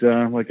 but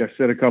like I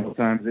said a couple of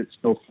times, it's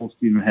still full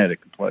steam ahead at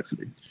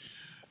Complexity.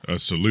 A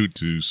salute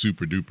to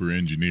super-duper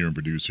engineer and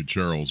producer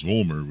Charles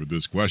Vollmer with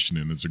this question,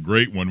 and it's a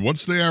great one.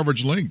 What's the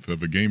average length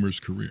of a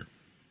gamer's career?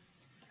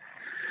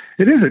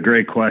 It is a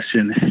great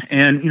question.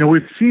 And,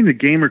 we've seen the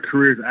gamer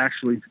careers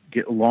actually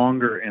get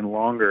longer and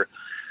longer.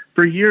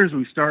 For years,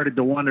 we started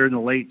to wonder in the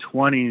late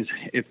 20s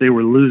if they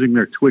were losing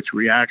their twitch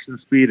reaction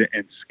speed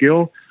and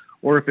skill,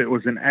 or if it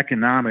was an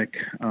economic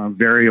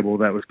variable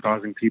that was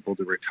causing people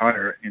to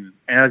retire. And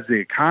as the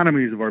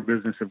economies of our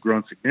business have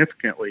grown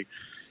significantly,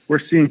 we're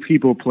seeing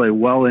people play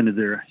well into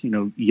their,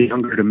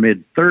 younger to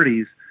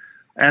mid-30s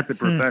at the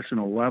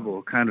professional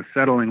level, kind of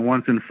settling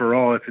once and for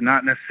all. It's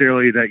not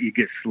necessarily that you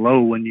get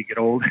slow when you get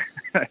old.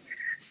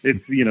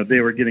 It's,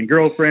 they were getting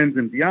girlfriends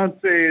and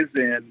fiancés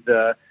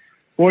and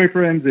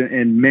boyfriends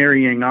and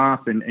marrying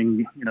off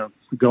and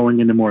going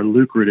into more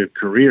lucrative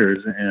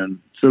careers. And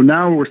so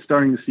now we're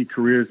starting to see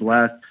careers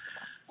last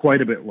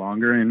quite a bit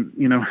longer. And,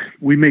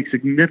 we make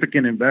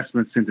significant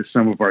investments into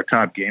some of our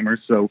top gamers.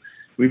 So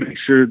we make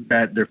sure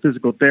that their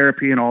physical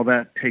therapy and all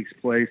that takes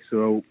place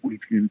so we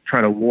can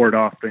try to ward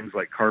off things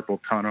like carpal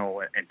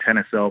tunnel and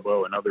tennis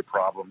elbow and other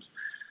problems.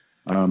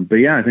 But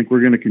yeah, I think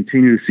we're going to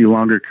continue to see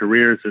longer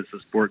careers as the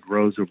sport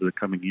grows over the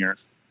coming years.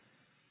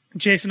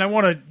 Jason, I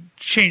want to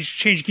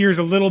change gears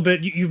a little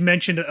bit. You've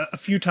mentioned a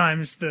few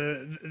times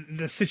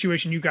the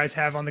situation you guys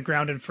have on the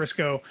ground in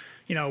Frisco.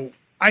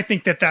 I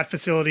think that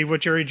facility, what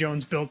Jerry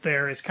Jones built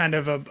there, is kind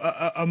of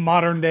a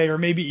modern day, or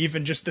maybe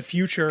even just the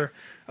future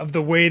of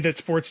the way that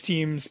sports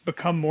teams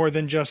become more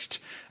than just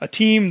a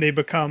team. They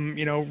become,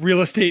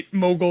 real estate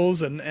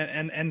moguls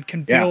and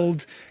can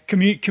build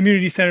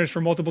community centers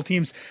for multiple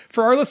teams.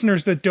 For our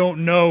listeners that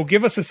don't know,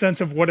 give us a sense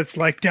of what it's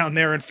like down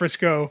there in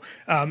Frisco,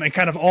 and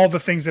kind of all the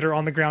things that are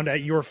on the ground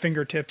at your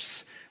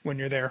fingertips when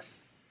you're there.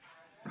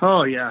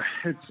 Oh yeah,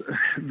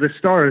 the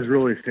Star is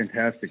really a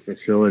fantastic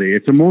facility.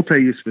 It's a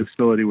multi-use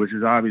facility, which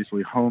is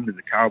obviously home to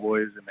the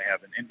Cowboys, and they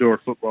have an indoor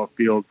football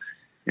field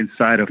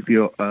inside a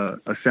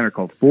center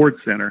called Ford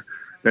Center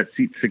that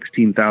seats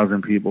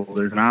 16,000 people.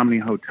 There's an Omni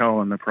Hotel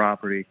on the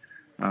property.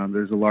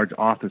 There's a large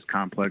office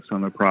complex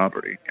on the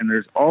property, and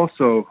there's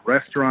also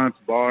restaurants,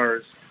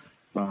 bars,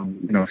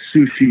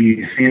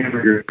 sushi,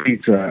 hamburger,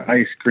 pizza,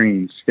 ice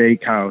cream,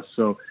 steakhouse.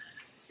 So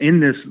in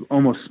this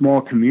almost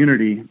small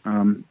community,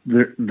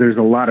 there's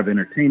a lot of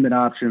entertainment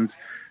options.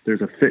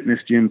 There's a fitness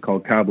gym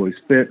called Cowboys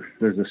Fit.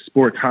 There's a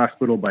sports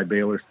hospital by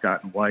Baylor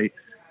Scott & White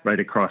right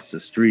across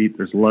the street.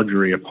 There's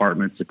luxury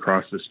apartments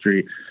across the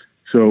street.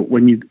 So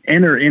when you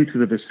enter into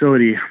the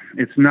facility,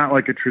 it's not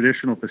like a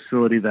traditional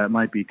facility that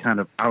might be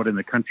kind of out in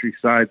the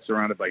countryside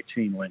surrounded by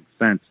chain link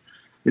fence.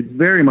 It's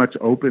very much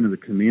open to the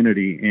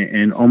community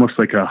and almost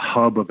like a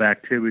hub of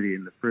activity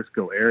in the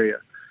Frisco area.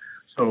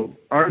 So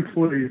our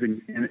employees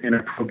and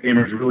our pro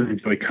gamers really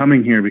enjoy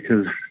coming here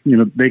because,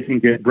 they can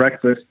get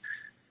breakfast,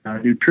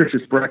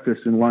 nutritious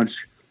breakfast and lunch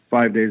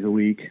 5 days a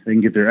week. They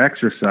can get their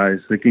exercise.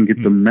 They can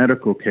get the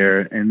medical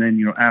care. And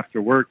then,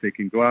 after work, they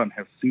can go out and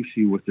have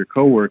sushi with their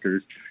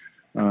coworkers.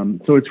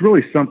 So it's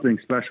really something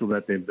special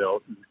that they've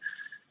built.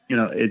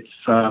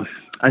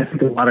 I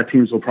think a lot of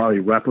teams will probably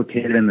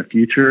replicate it in the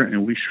future,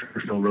 and we sure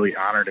feel really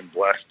honored and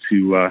blessed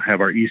to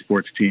have our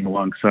esports team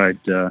alongside,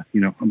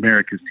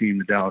 America's team,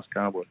 the Dallas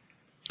Cowboys.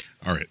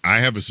 All right, I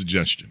have a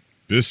suggestion.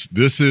 This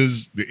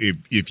is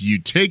if you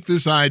take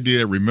this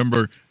idea,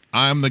 remember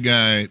I'm the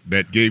guy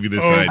that gave you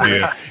this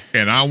idea,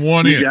 and I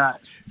want it. All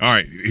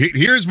right,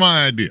 here's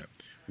my idea.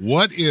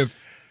 What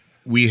if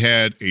we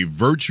had a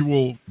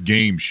virtual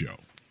game show?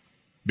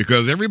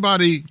 Because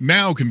everybody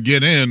now can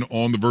get in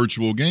on the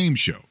virtual game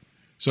show.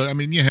 So,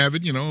 you have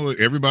it,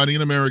 everybody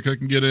in America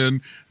can get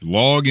in,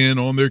 log in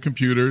on their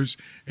computers,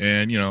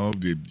 and,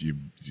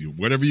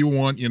 whatever you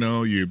want,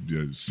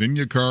 you send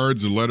your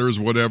cards or letters,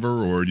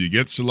 whatever, or you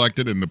get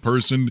selected, and the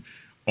person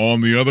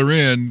on the other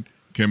end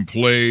can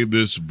play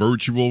this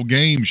virtual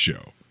game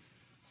show.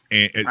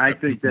 And I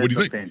think that's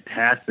a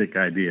fantastic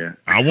idea.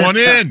 I want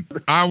in.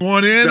 I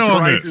want in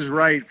on this. The price is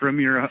right from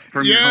your home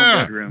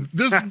bedroom.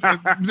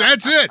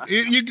 That's it.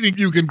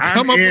 You can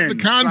come up with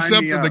the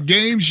concept of the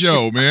game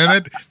show,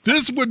 man.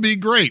 This would be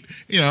great.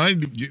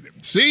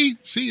 See,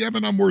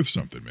 Evan, I'm worth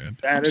something, man.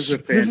 That is a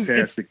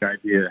fantastic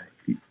idea.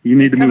 You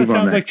need to move on. It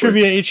sounds like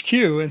Trivia HQ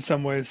in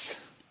some ways.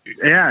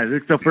 Yeah,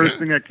 it's the first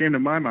thing that came to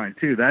my mind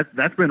too.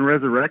 That's been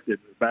resurrected,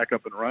 back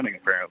up and running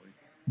apparently.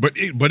 But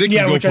it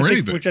can go for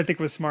anything, which I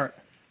think was smart.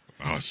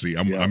 Oh, see,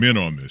 I'm in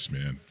on this,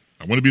 man.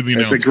 I want to be the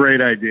announcer. That's a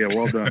great idea.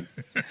 Well done.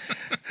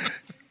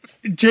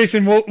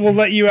 Jason, we'll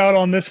let you out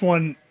on this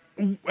one.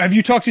 Have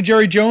you talked to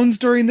Jerry Jones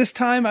during this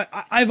time?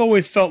 I've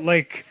always felt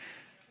like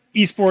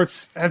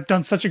esports have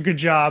done such a good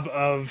job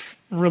of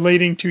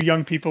relating to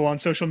young people on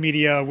social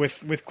media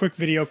with quick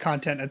video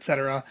content,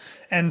 etc.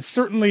 And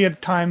certainly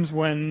at times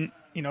when,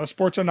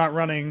 sports are not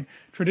running,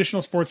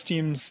 traditional sports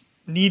teams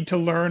need to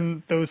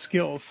learn those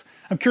skills.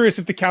 I'm curious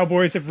if the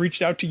Cowboys have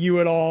reached out to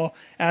you at all,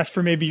 asked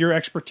for maybe your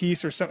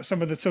expertise or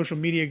some of the social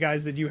media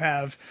guys that you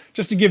have,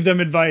 just to give them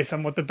advice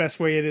on what the best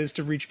way it is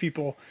to reach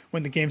people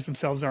when the games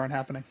themselves aren't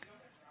happening.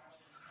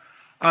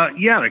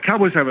 The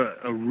Cowboys have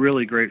a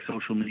really great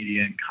social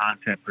media and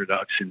content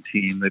production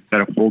team. They've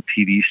got a full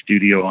TV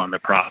studio on the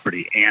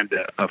property and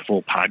a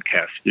full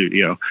podcast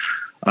studio.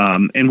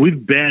 And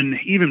we've been,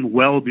 even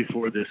well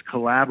before this,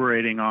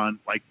 collaborating on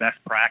best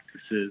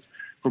practices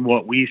from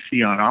what we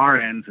see on our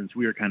end, since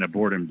we are kind of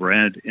born and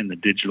bred in the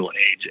digital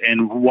age,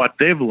 and what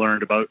they've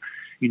learned about,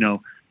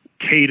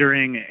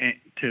 catering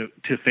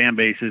to fan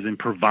bases and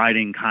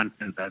providing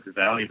content that's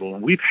valuable.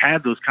 And we've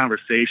had those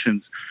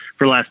conversations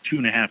for the last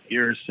 2.5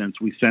 years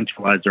since we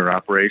centralized our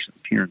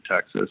operations here in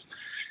Texas.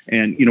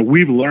 And,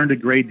 we've learned a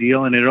great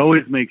deal, and it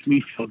always makes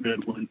me feel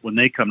good when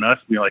they come to us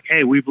and be like,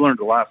 hey, we've learned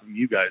a lot from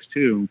you guys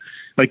too.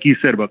 Like you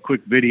said about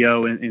quick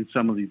video and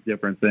some of these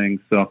different things.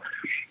 So,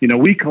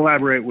 we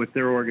collaborate with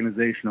their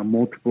organization on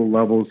multiple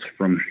levels,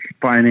 from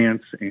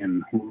finance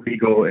and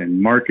legal and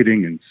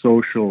marketing and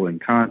social and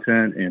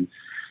content and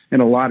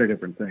a lot of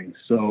different things.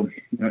 So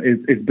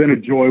it's been a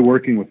joy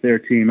working with their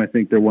team. I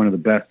think they're one of the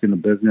best in the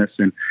business,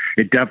 and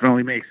it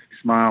definitely makes me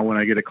smile when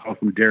I get a call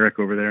from Derek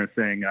over there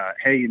saying,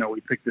 hey,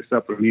 we picked this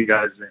up from you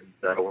guys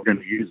and we're going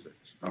to use it.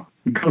 So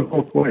it goes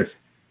both ways.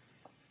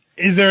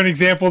 Is there an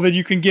example that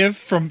you can give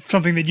from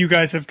something that you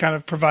guys have kind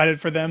of provided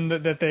for them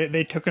that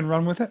they took and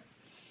run with it?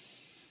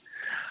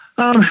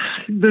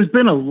 There's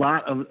been a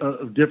lot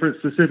of different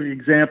specific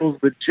examples,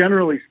 but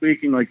generally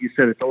speaking, like you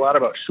said, it's a lot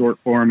about short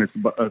form. It's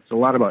a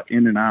lot about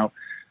in and out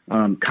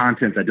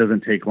content that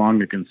doesn't take long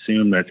to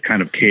consume. That's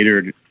kind of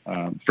catered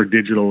for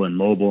digital and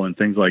mobile and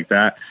things like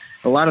that.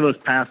 A lot of those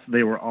paths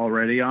they were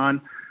already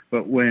on,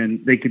 but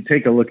when they could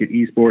take a look at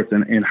esports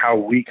and how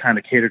we kind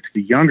of cater to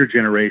the younger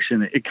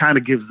generation, it kind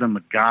of gives them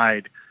a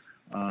guide.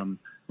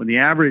 When the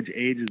average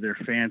age of their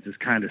fans is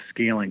kind of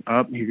scaling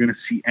up, you're going to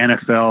see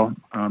NFL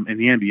and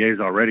the NBA is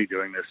already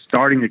doing this,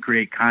 starting to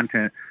create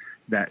content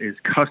that is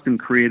custom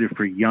created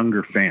for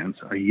younger fans,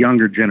 a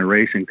younger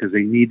generation, because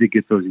they need to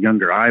get those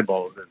younger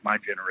eyeballs as my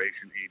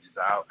generation ages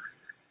out.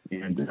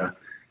 And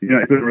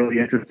it's been really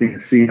interesting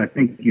to see. And I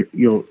think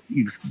you're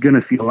going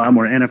to see a lot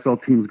more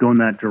NFL teams go in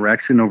that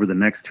direction over the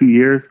next 2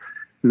 years.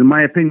 Because in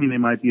my opinion, they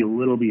might be a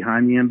little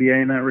behind the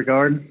NBA in that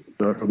regard.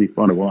 So it'll be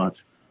fun to watch.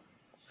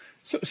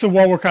 So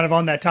while we're kind of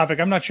on that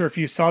topic, I'm not sure if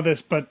you saw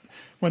this, but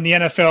when the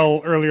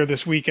NFL earlier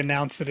this week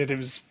announced that it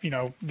was,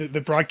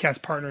 the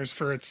broadcast partners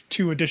for its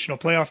 2 additional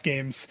playoff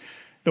games,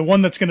 the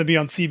one that's going to be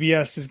on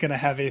CBS is going to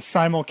have a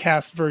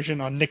simulcast version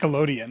on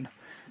Nickelodeon.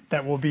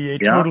 That will be a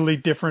totally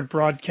different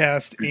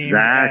broadcast aimed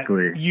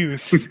at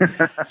youth.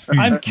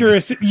 I'm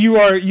curious,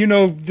 you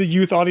know the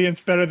youth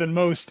audience better than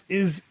most.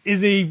 Is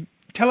a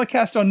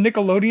telecast on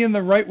Nickelodeon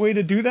the right way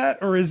to do that,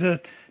 or is a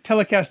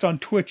telecast on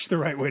Twitch the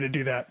right way to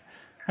do do that?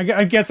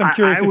 I guess I'm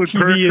curious if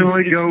TV is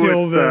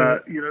still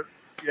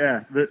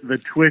the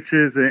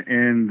Twitches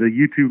and the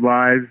YouTube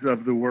lives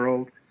of the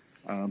world.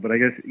 But I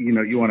guess,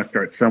 you want to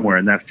start somewhere,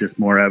 and that's just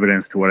more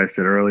evidence to what I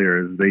said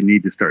earlier, is they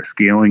need to start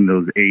scaling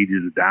those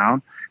ages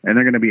down, and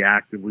they're going to be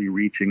actively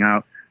reaching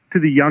out to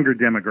the younger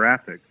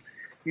demographic.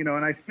 And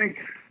I think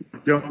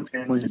Jones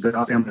family has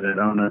commented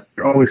on us.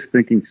 They're always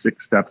thinking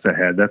 6 steps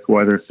ahead. That's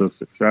why they're so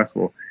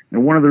successful.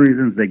 And one of the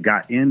reasons they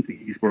got into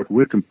esports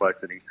with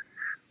Complexity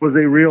was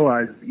they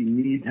realized you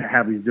need to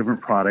have these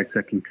different products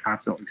that can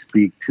constantly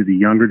speak to the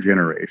younger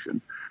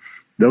generation.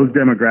 Those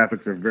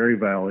demographics are very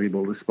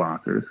valuable to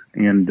sponsors.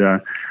 And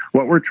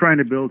what we're trying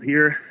to build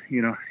here,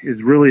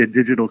 is really a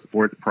digital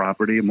sports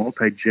property, a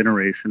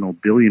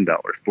multi-generational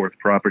billion-dollar sports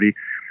property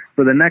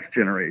for the next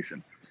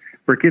generation,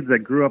 for kids that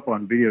grew up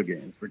on video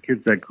games, for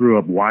kids that grew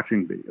up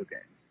watching video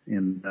games.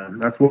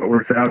 And that's what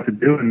we're set out to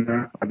do, and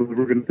I believe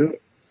we're going to do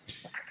it.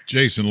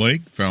 Jason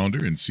Lake, founder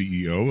and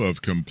CEO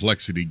of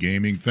Complexity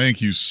Gaming,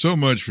 thank you so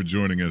much for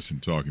joining us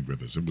and talking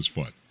with us. It was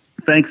fun.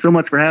 Thanks so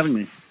much for having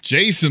me.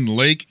 Jason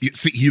Lake,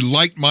 see, he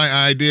liked my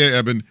idea,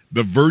 Eben,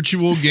 the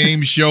virtual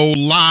game show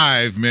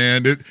live,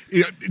 man.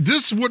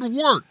 This would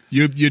work.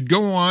 You'd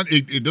go on.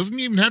 It doesn't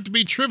even have to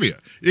be trivia.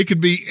 It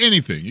could be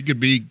anything. It could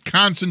be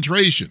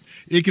concentration.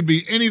 It could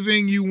be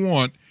anything you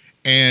want.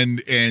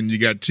 And you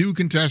got 2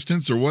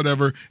 contestants or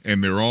whatever,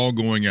 and they're all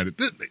going at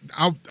it.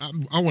 I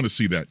want to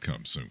see that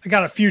come soon. I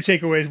got a few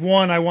takeaways.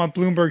 One, I want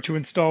Bloomberg to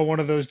install one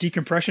of those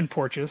decompression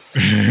porches.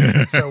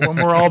 So when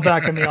we're all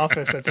back in the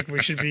office, I think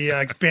we should be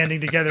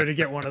banding together to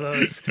get one of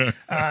those.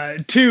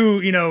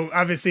 2,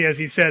 obviously, as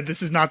he said,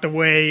 this is not the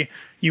way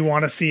you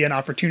want to see an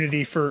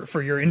opportunity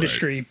for your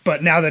industry. Right.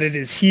 But now that it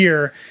is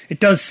here,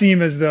 it does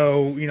seem as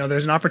though,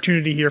 there's an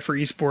opportunity here for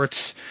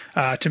esports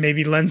to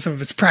maybe lend some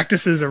of its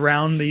practices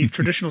around the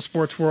traditional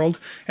sports world,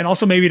 and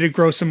also maybe to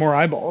grow some more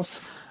eyeballs.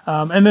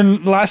 And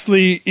then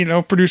lastly,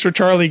 producer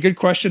Charlie, good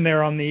question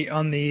there on the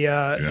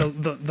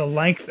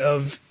length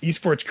of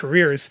esports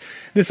careers.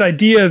 This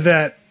idea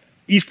that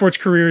esports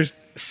careers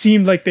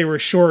seemed like they were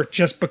short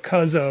just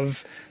because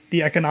of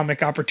the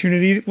economic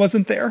opportunity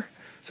wasn't there.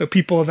 So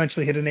people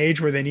eventually hit an age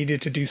where they needed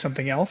to do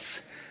something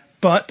else.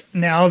 But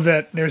now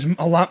that there's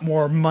a lot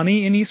more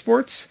money in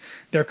esports,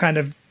 they're kind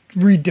of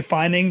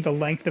redefining the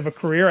length of a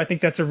career. I think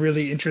that's a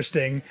really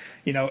interesting,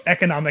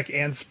 economic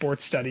and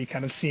sports study,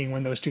 kind of seeing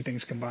when those 2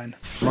 things combine.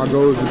 My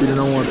goal is to be the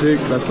number 1 pick.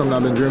 That's something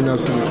I've been dreaming of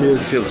since a kid.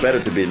 It feels better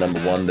to be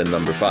number 1 than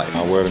number 5.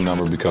 I wear the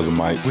number because of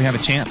Mike. We have a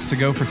chance to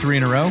go for 3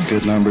 in a row.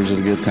 Good numbers at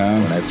a good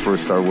time. When I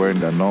first started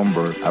wearing that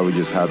number, I was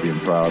just happy and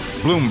proud.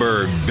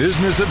 Bloomberg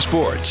Business of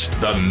Sports,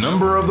 the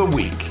number of the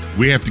week.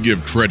 We have to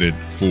give credit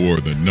for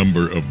the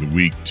number of the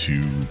week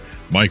to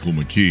Michael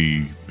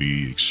McKee,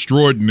 the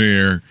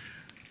extraordinaire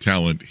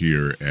talent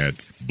here at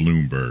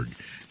Bloomberg,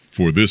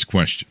 for this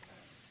question.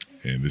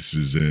 And this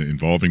is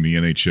involving the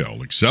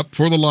NHL. Except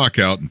for the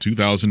lockout in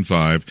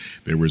 2005,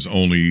 there was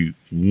only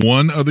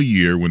one other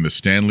year when the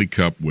Stanley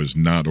Cup was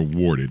not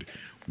awarded.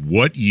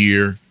 What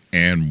year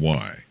and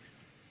why?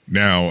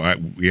 Now,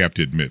 we have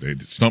to admit,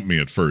 it stumped me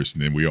at first,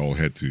 and then we all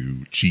had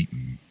to cheat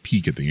and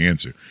peek at the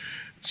answer.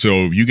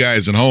 So you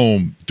guys at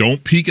home,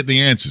 don't peek at the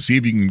answer. See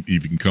if you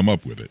can come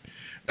up with it.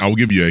 I'll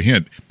give you a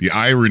hint. The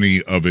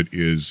irony of it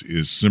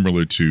is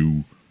similar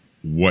to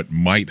what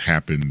might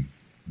happen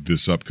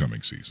this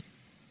upcoming season.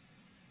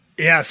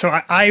 Yeah,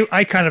 so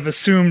I kind of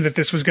assumed that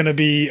this was going to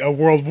be a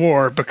world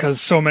war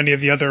because so many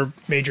of the other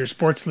major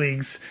sports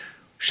leagues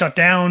shut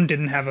down,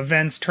 didn't have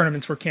events,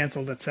 tournaments were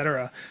canceled,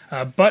 etc.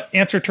 But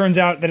answer turns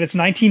out that it's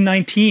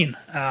 1919,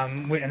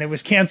 and it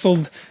was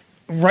canceled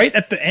right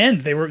at the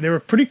end. They were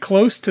pretty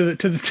close to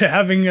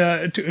having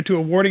to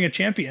awarding a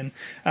champion,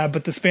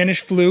 but the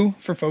Spanish flu,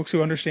 for folks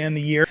who understand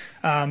the year,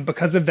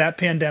 because of that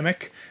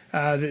pandemic,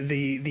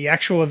 the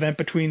actual event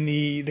between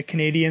the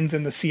Canadians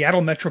and the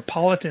Seattle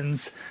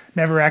Metropolitans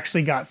never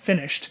actually got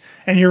finished.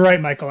 And you're right,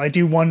 Michael. I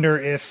do wonder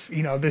if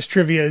this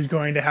trivia is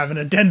going to have an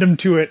addendum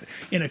to it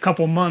in a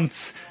couple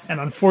months. And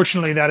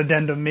unfortunately, that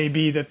addendum may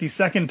be that the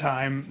second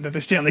time that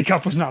the Stanley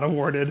Cup was not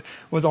awarded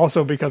was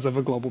also because of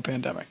a global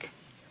pandemic.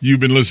 You've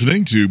been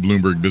listening to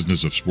Bloomberg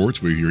Business of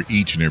Sports. We're here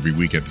each and every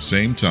week at the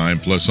same time,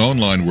 plus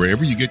online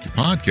wherever you get your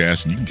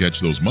podcasts, and you can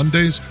catch those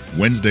Mondays,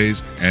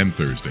 Wednesdays, and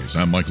Thursdays.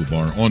 I'm Michael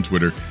Barr on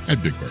Twitter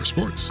at Big Bar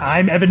Sports.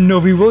 I'm Evan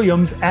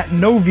Novi-Williams at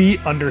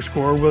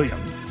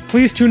Novi_Williams.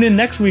 Please tune in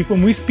next week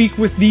when we speak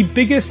with the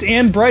biggest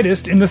and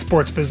brightest in the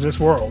sports business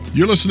world.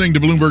 You're listening to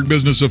Bloomberg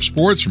Business of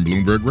Sports from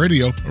Bloomberg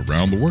Radio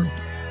around the world.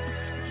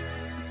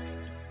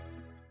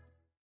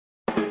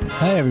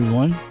 Hi,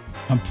 everyone.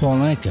 I'm Paul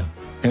Anka.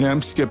 And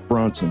I'm Skip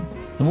Bronson.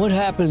 And what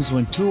happens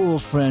when two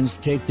old friends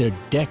take their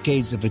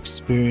decades of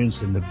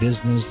experience in the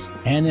business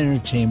and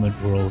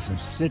entertainment worlds and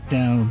sit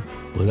down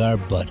with our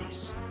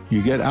buddies?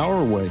 You get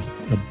Our Way,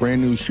 a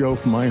brand new show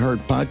from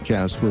iHeart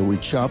Podcast where we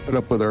chop it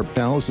up with our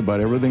pals about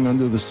everything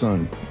under the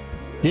sun.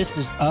 This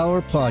is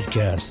our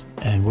podcast,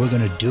 and we're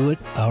going to do it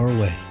our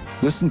way.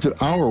 Listen to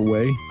Our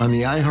Way on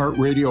the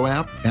iHeartRadio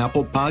app,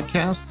 Apple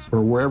Podcasts,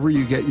 or wherever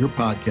you get your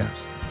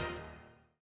podcasts.